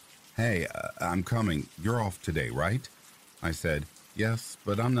 "Hey, I'm coming. You're off today, right?" I said, "Yes,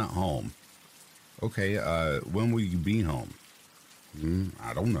 but I'm not home." "Okay, when will you be home?"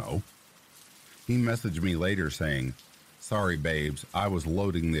 I don't know." He messaged me later saying, "Sorry, babes, I was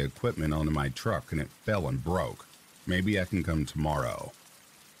loading the equipment onto my truck and it fell and broke. Maybe I can come tomorrow."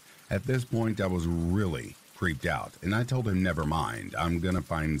 At this point, I was really creeped out, and I told him never mind, I'm gonna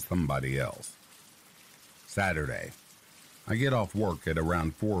find somebody else. Saturday. I get off work at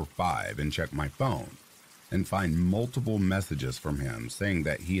around 4 or 5 and check my phone and find multiple messages from him saying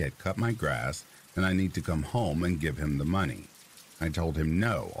that he had cut my grass and I need to come home and give him the money. I told him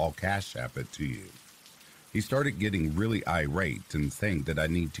no, I'll cash app it to you. He started getting really irate and saying that I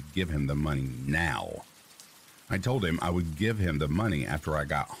need to give him the money now. I told him I would give him the money after I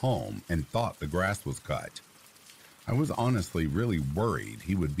got home and thought the grass was cut. I was honestly really worried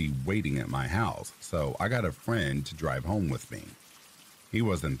he would be waiting at my house, so I got a friend to drive home with me. He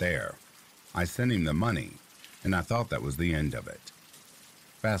wasn't there. I sent him the money, and I thought that was the end of it.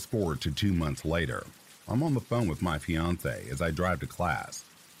 Fast forward to 2 months later, I'm on the phone with my fiance as I drive to class,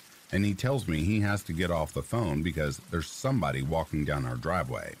 and he tells me he has to get off the phone because there's somebody walking down our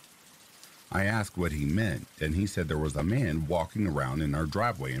driveway. I asked what he meant, and he said there was a man walking around in our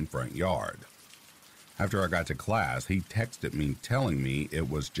driveway and front yard. After I got to class, he texted me telling me it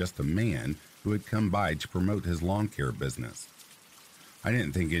was just a man who had come by to promote his lawn care business. I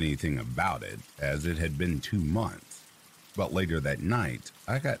didn't think anything about it, as it had been 2 months. But later that night,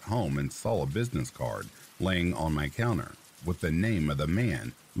 I got home and saw a business card laying on my counter with the name of the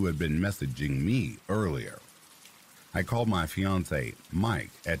man who had been messaging me earlier. I called my fiance,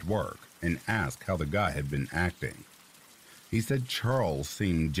 Mike, at work and asked how the guy had been acting. He said Charles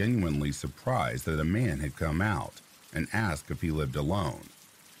seemed genuinely surprised that a man had come out and asked if he lived alone.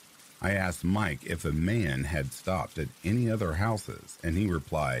 I asked Mike if the man had stopped at any other houses, and he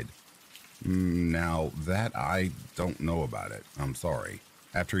replied, "Now that I don't know about it, I'm sorry.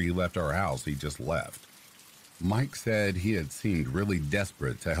 After he left our house, he just left." Mike said he had seemed really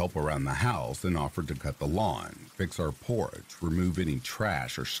desperate to help around the house and offered to cut the lawn, fix our porch, remove any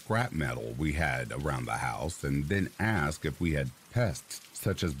trash or scrap metal we had around the house, and then ask if we had pests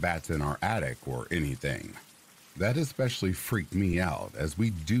such as bats in our attic or anything. That especially freaked me out, as we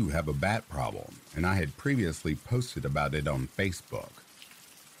do have a bat problem, and I had previously posted about it on Facebook.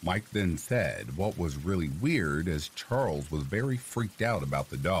 Mike then said what was really weird is Charles was very freaked out about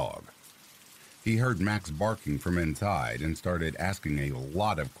the dog. He heard Max barking from inside and started asking a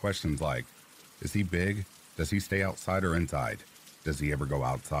lot of questions like, is he big? Does he stay outside or inside? Does he ever go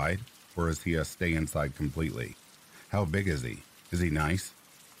outside? Or is he a stay inside completely? How big is he? Is he nice?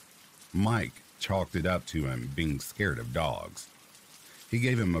 Mike chalked it up to him being scared of dogs. He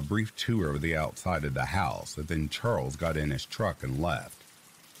gave him a brief tour of the outside of the house, and then Charles got in his truck and left.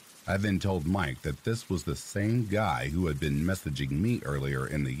 I then told Mike that this was the same guy who had been messaging me earlier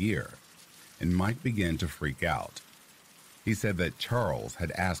in the year, and Mike began to freak out. He said that Charles had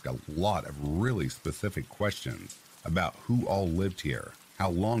asked a lot of really specific questions about who all lived here,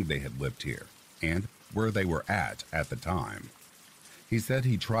 how long they had lived here, and where they were at the time. He said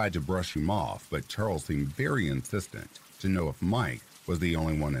he tried to brush him off, but Charles seemed very insistent to know if Mike was the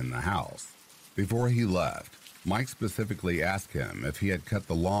only one in the house. Before he left, Mike specifically asked him if he had cut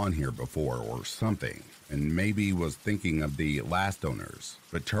the lawn here before or something, and maybe was thinking of the last owners,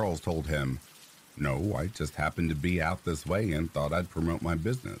 but Charles told him, "No, I just happened to be out this way and thought I'd promote my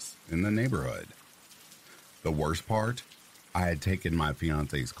business in the neighborhood." The worst part? I had taken my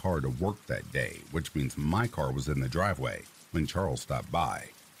fiance's car to work that day, which means my car was in the driveway when Charles stopped by.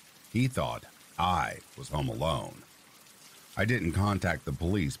 He thought I was home alone. I didn't contact the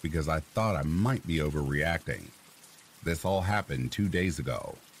police because I thought I might be overreacting. This all happened 2 days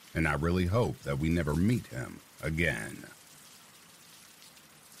ago, and I really hope that we never meet him again.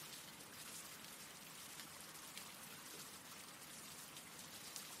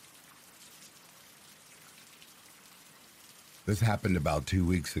 This happened about 2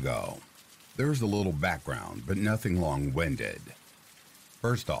 weeks ago. There's a little background, but nothing long-winded.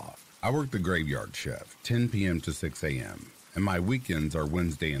 First off, I work the graveyard shift, 10 p.m. to 6 a.m., and my weekends are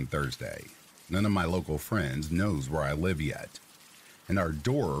Wednesday and Thursday. None of my local friends knows where I live yet. In our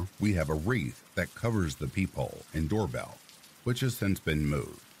door, we have a wreath that covers the peephole and doorbell, which has since been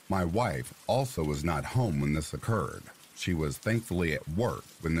moved. My wife also was not home when this occurred. She was thankfully at work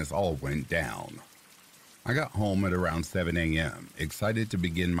when this all went down. I got home at around 7 a.m., excited to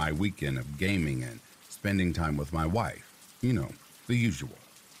begin my weekend of gaming and spending time with my wife. You know, the usual.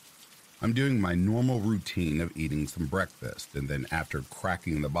 I'm doing my normal routine of eating some breakfast, and then after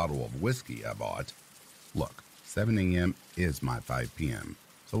cracking the bottle of whiskey I bought, look, 7 a.m. is my 5 p.m.,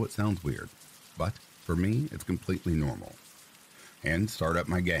 so it sounds weird, but for me, it's completely normal. And start up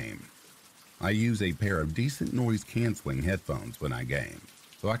my game. I use a pair of decent noise-canceling headphones when I game,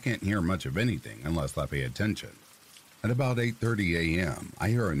 so I can't hear much of anything unless I pay attention. At about 8:30 a.m., I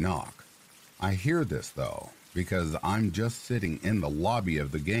hear a knock. I hear this, though, because I'm just sitting in the lobby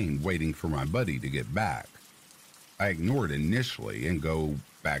of the game waiting for my buddy to get back. I ignore it initially and go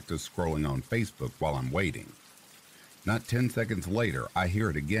back to scrolling on Facebook while I'm waiting. Not 10 seconds later, I hear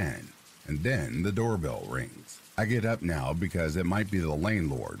it again, and then the doorbell rings. I get up now because it might be the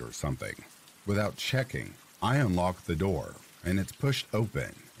landlord or something. Without checking, I unlock the door, and it's pushed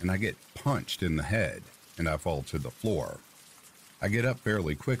open, and I get punched in the head, and I fall to the floor. I get up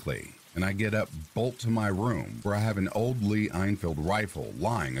fairly quickly, and I get up, bolt to my room, where I have an old Lee Enfield rifle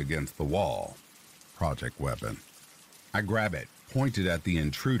lying against the wall. Project weapon. I grab it, point it at the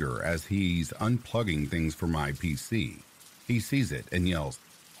intruder as he's unplugging things for my PC. He sees it and yells,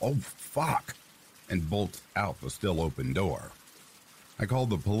 "Oh, fuck," and bolts out the still open door. I called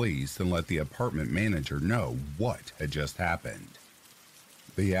the police and let the apartment manager know what had just happened.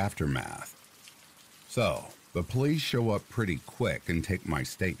 The aftermath. So, the police show up pretty quick and take my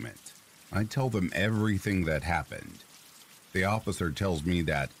statement. I tell them everything that happened. The officer tells me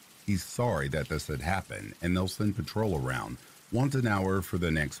that he's sorry that this had happened and they'll send patrol around once an hour for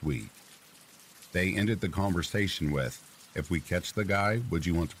the next week. They ended the conversation with, "If we catch the guy, would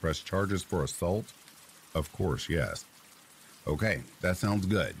you want to press charges for assault?" Of course, yes. Okay, that sounds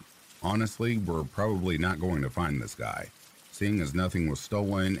good. Honestly, we're probably not going to find this guy, seeing as nothing was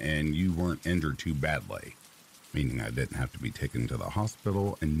stolen and you weren't injured too badly. Meaning I didn't have to be taken to the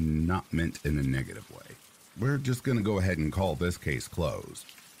hospital and not meant in a negative way. We're just going to go ahead and call this case closed.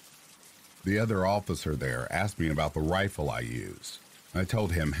 The other officer there asked me about the rifle I used. I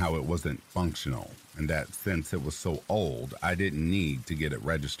told him how it wasn't functional and that since it was so old, I didn't need to get it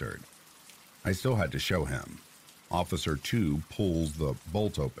registered. I still had to show him. Officer 2 pulls the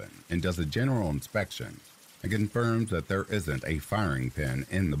bolt open and does a general inspection and confirms that there isn't a firing pin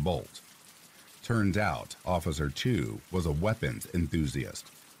in the bolt. Turns out, Officer 2 was a weapons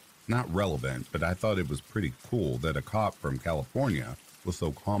enthusiast. Not relevant, but I thought it was pretty cool that a cop from California was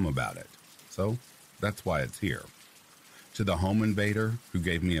so calm about it. So, that's why it's here. To the home invader who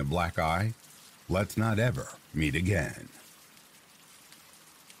gave me a black eye, let's not ever meet again.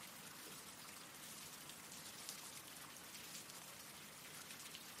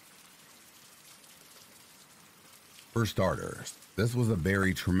 For starters, this was a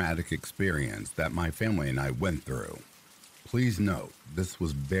very traumatic experience that my family and I went through. Please note, this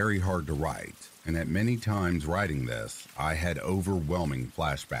was very hard to write, and at many times writing this, I had overwhelming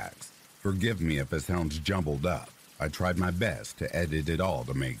flashbacks. Forgive me if it sounds jumbled up. I tried my best to edit it all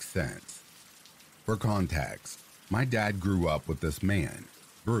to make sense. For context, my dad grew up with this man,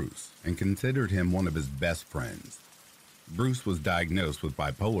 Bruce, and considered him one of his best friends. Bruce was diagnosed with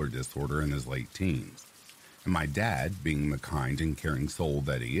bipolar disorder in his late teens. And my dad, being the kind and caring soul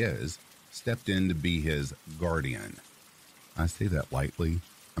that he is, stepped in to be his guardian. I say that lightly.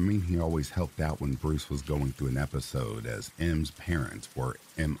 I mean, he always helped out when Bruce was going through an episode as M's parents were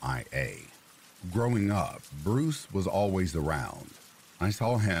MIA. Growing up, Bruce was always around. I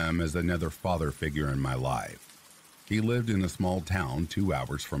saw him as another father figure in my life. He lived in a small town 2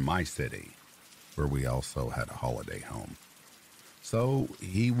 hours from my city, where we also had a holiday home. So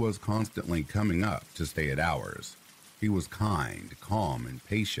he was constantly coming up to stay at ours. He was kind, calm, and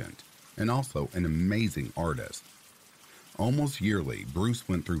patient, and also an amazing artist. Almost yearly, Bruce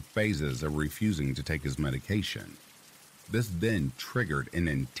went through phases of refusing to take his medication. This then triggered an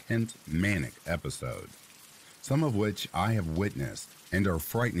intense manic episode, some of which I have witnessed and are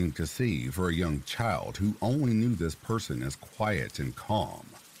frightening to see for a young child who only knew this person as quiet and calm.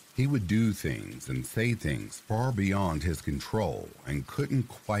 He would do things and say things far beyond his control and couldn't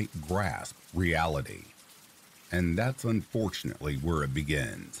quite grasp reality. And that's unfortunately where it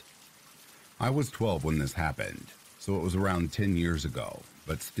begins. I was 12 when this happened, so it was around 10 years ago,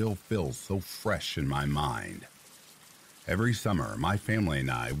 but still feels so fresh in my mind. Every summer, my family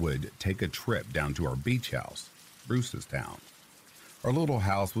and I would take a trip down to our beach house, Bruce's town. Our little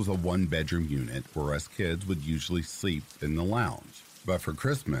house was a 1-bedroom unit where us kids would usually sleep in the lounge. But for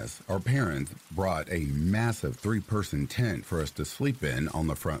Christmas, our parents brought a massive 3-person tent for us to sleep in on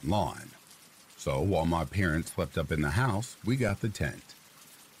the front lawn. So while my parents slept up in the house, we got the tent.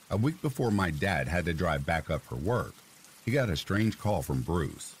 A week before my dad had to drive back up for work, he got a strange call from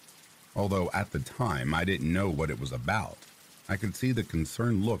Bruce. Although at the time I didn't know what it was about, I could see the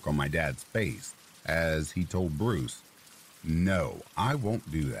concerned look on my dad's face as he told Bruce, "No, I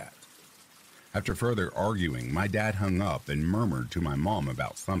won't do that." After further arguing, my dad hung up and murmured to my mom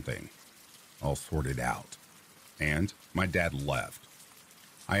about something. All sorted out. And my dad left.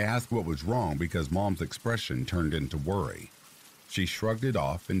 I asked what was wrong because Mom's expression turned into worry. She shrugged it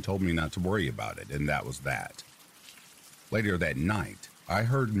off and told me not to worry about it, and that was that. Later that night, I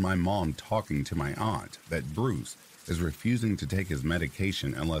heard my mom talking to my aunt that Bruce is refusing to take his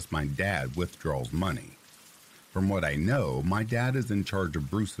medication unless my dad withdraws money. From what I know, my dad is in charge of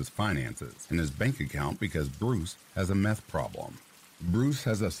Bruce's finances and his bank account because Bruce has a meth problem. Bruce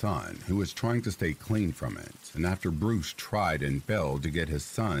has a son who is trying to stay clean from it, and after Bruce tried and failed to get his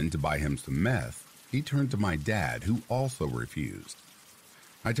son to buy him some meth, he turned to my dad, who also refused.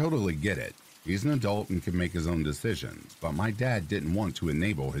 I totally get it. He's an adult and can make his own decisions, but my dad didn't want to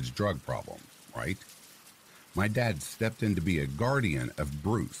enable his drug problem, right? My dad stepped in to be a guardian of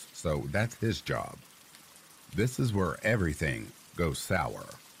Bruce, so that's his job. This is where everything goes sour.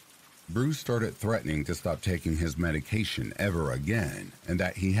 Bruce started threatening to stop taking his medication ever again, and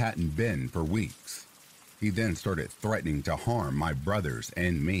that he hadn't been for weeks. He then started threatening to harm my brothers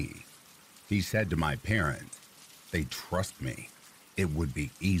and me. He said to my parents, "They trust me. It would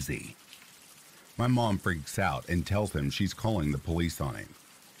be easy." My mom freaks out and tells him she's calling the police on him.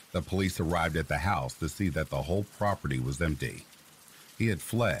 The police arrived at the house to see that the whole property was empty. He had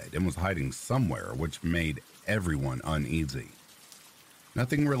fled and was hiding somewhere, which made everyone uneasy.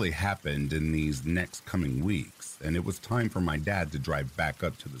 Nothing really happened in these next coming weeks, and it was time for my dad to drive back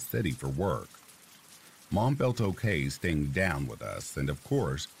up to the city for work. Mom felt okay staying down with us, and of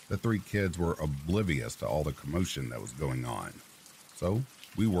course, the 3 kids were oblivious to all the commotion that was going on. So,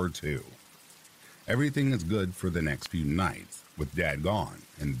 we were too. Everything is good for the next few nights, with Dad gone,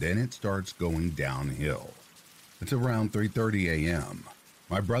 and then it starts going downhill. It's around 3:30 a.m.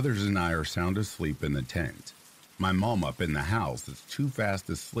 My brothers and I are sound asleep in the tent. My mom up in the house is too fast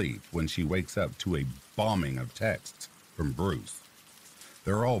asleep when she wakes up to a bombing of texts from Bruce.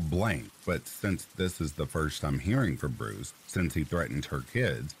 They're all blank, but since this is the first I'm hearing from Bruce since he threatened her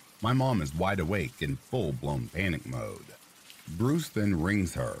kids, my mom is wide awake in full-blown panic mode. Bruce then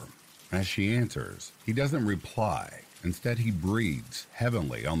rings her. As she answers, he doesn't reply. Instead, he breathes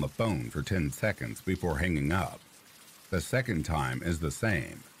heavily on the phone for 10 seconds before hanging up. The second time is the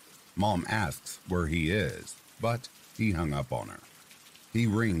same. Mom asks where he is, but he hung up on her. He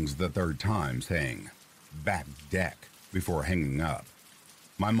rings the 3rd time saying, "Back deck," before hanging up.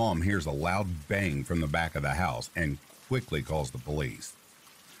 My mom hears a loud bang from the back of the house and quickly calls the police.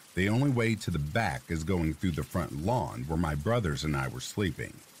 The only way to the back is going through the front lawn where my brothers and I were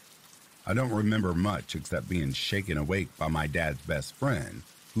sleeping. I don't remember much except being shaken awake by my dad's best friend,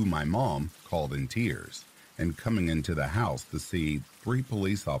 who my mom called in tears, and coming into the house to see 3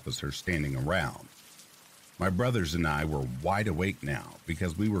 police officers standing around. My brothers and I were wide awake now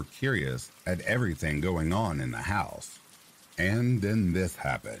because we were curious at everything going on in the house. And then this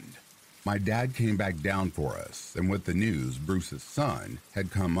happened. My dad came back down for us, and with the news, Bruce's son had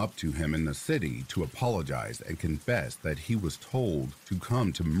come up to him in the city to apologize and confess that he was told to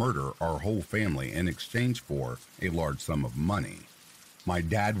come to murder our whole family in exchange for a large sum of money. My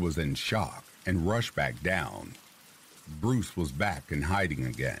dad was in shock and rushed back down. Bruce was back and hiding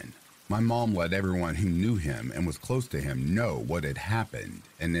again. My mom let everyone who knew him and was close to him know what had happened,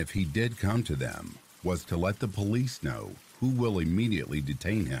 and if he did come to them, was to let the police know, who will immediately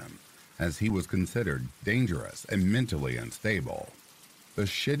detain him, as he was considered dangerous and mentally unstable. The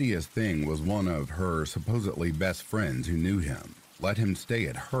shittiest thing was one of her supposedly best friends who knew him let him stay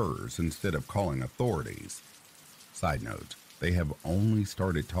at hers instead of calling authorities. Side note, they have only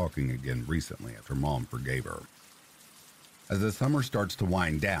started talking again recently after Mom forgave her. As the summer starts to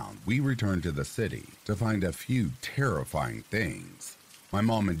wind down, we return to the city to find a few terrifying things. My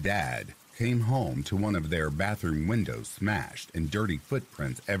mom and dad came home to one of their bathroom windows smashed and dirty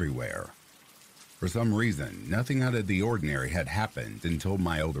footprints everywhere. For some reason, nothing out of the ordinary had happened until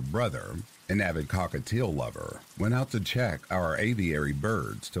my older brother, an avid cockatiel lover, went out to check our aviary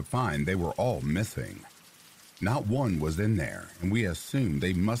birds to find they were all missing. Not one was in there, and we assumed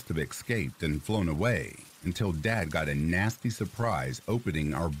they must have escaped and flown away until Dad got a nasty surprise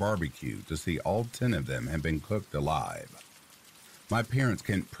opening our barbecue to see all 10 of them had been cooked alive. My parents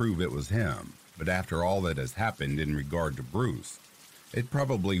can't prove it was him, but after all that has happened in regard to Bruce, it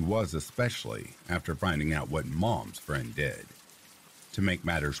probably was, especially after finding out what Mom's friend did. To make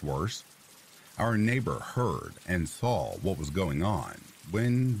matters worse, our neighbor heard and saw what was going on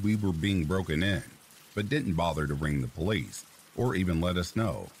when we were being broken in, but didn't bother to ring the police or even let us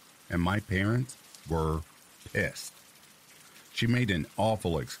know, and my parents were pissed. She made an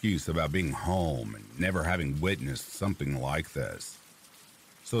awful excuse about being home and never having witnessed something like this.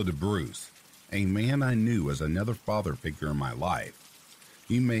 So to Bruce, a man I knew as another father figure in my life,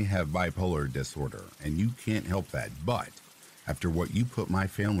 you may have bipolar disorder and you can't help that, but after what you put my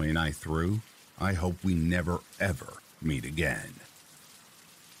family and I through, I hope we never ever meet again.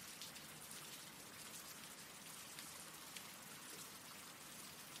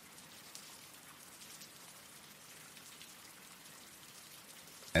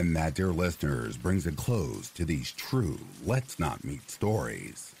 And that, dear listeners, brings a close to these true Let's Not Meet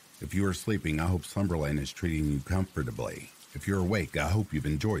stories. If you are sleeping, I hope Slumberland is treating you comfortably. If you're awake, I hope you've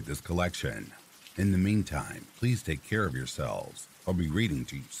enjoyed this collection. In the meantime, please take care of yourselves. I'll be reading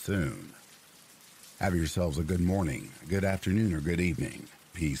to you soon. Have yourselves a good morning, a good afternoon, or good evening.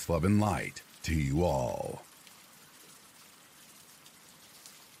 Peace, love, and light to you all.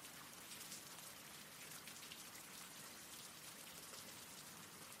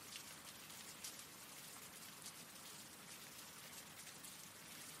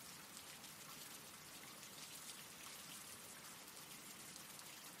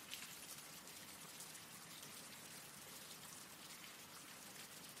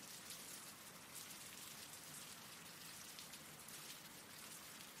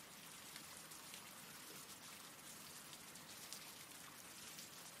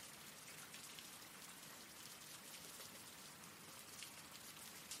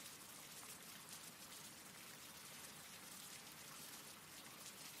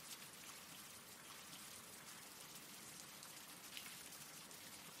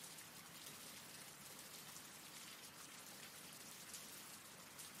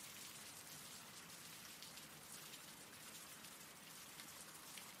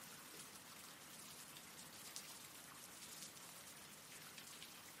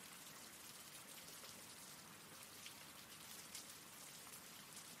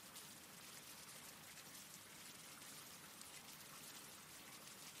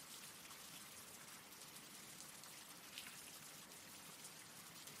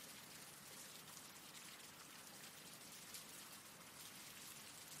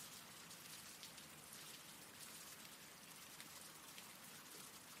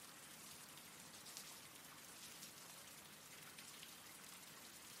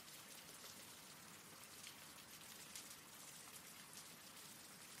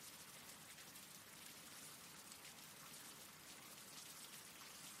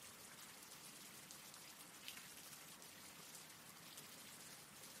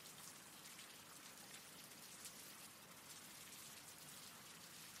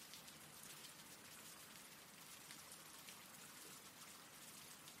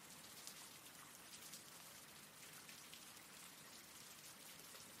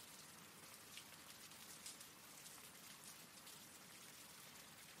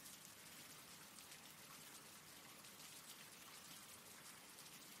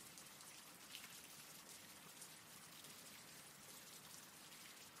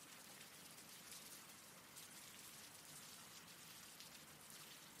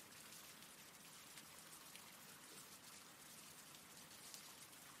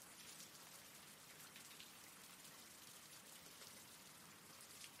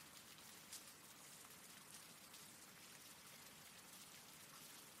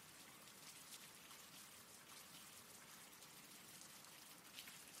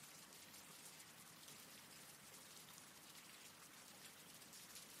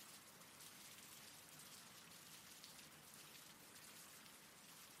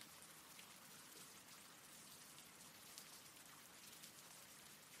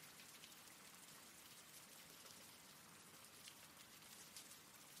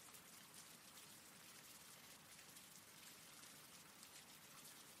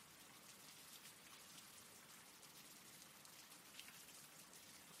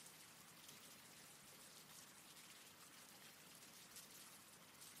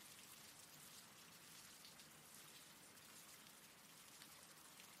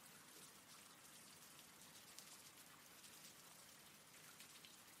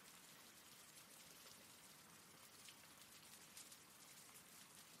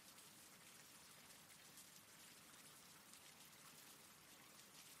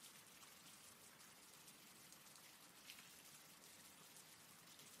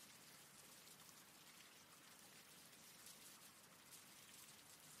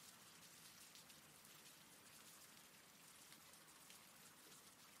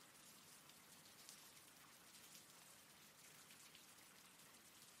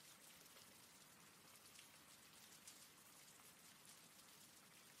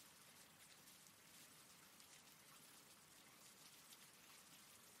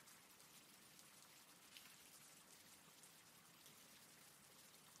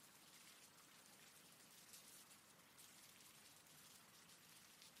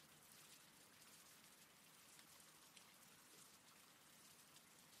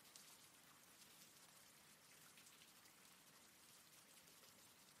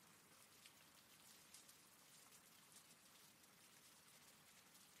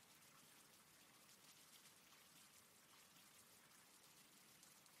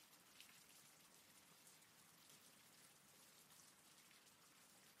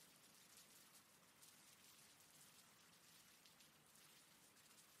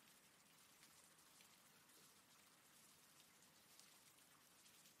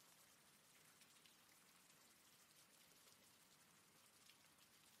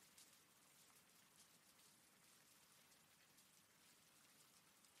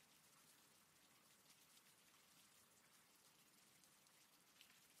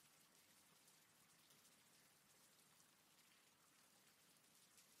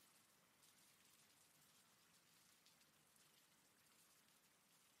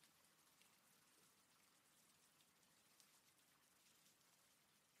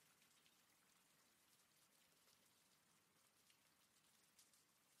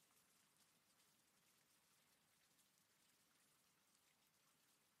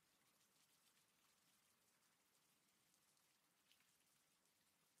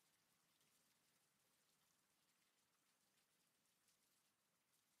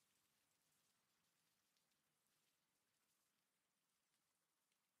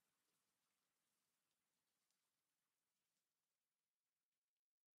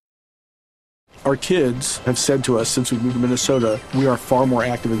 Our kids have said to us since we moved to Minnesota, we are far more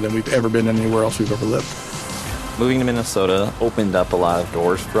active than we've ever been anywhere else we've ever lived. Moving to Minnesota opened up a lot of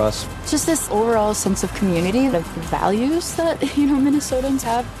doors for us. Just this overall sense of community, of values that, Minnesotans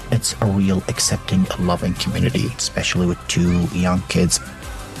have. It's a real accepting, loving community, especially with 2 young kids.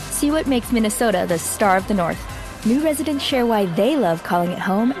 See what makes Minnesota the star of the North. New residents share why they love calling it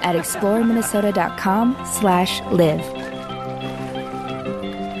home at exploreminnesota.com/live.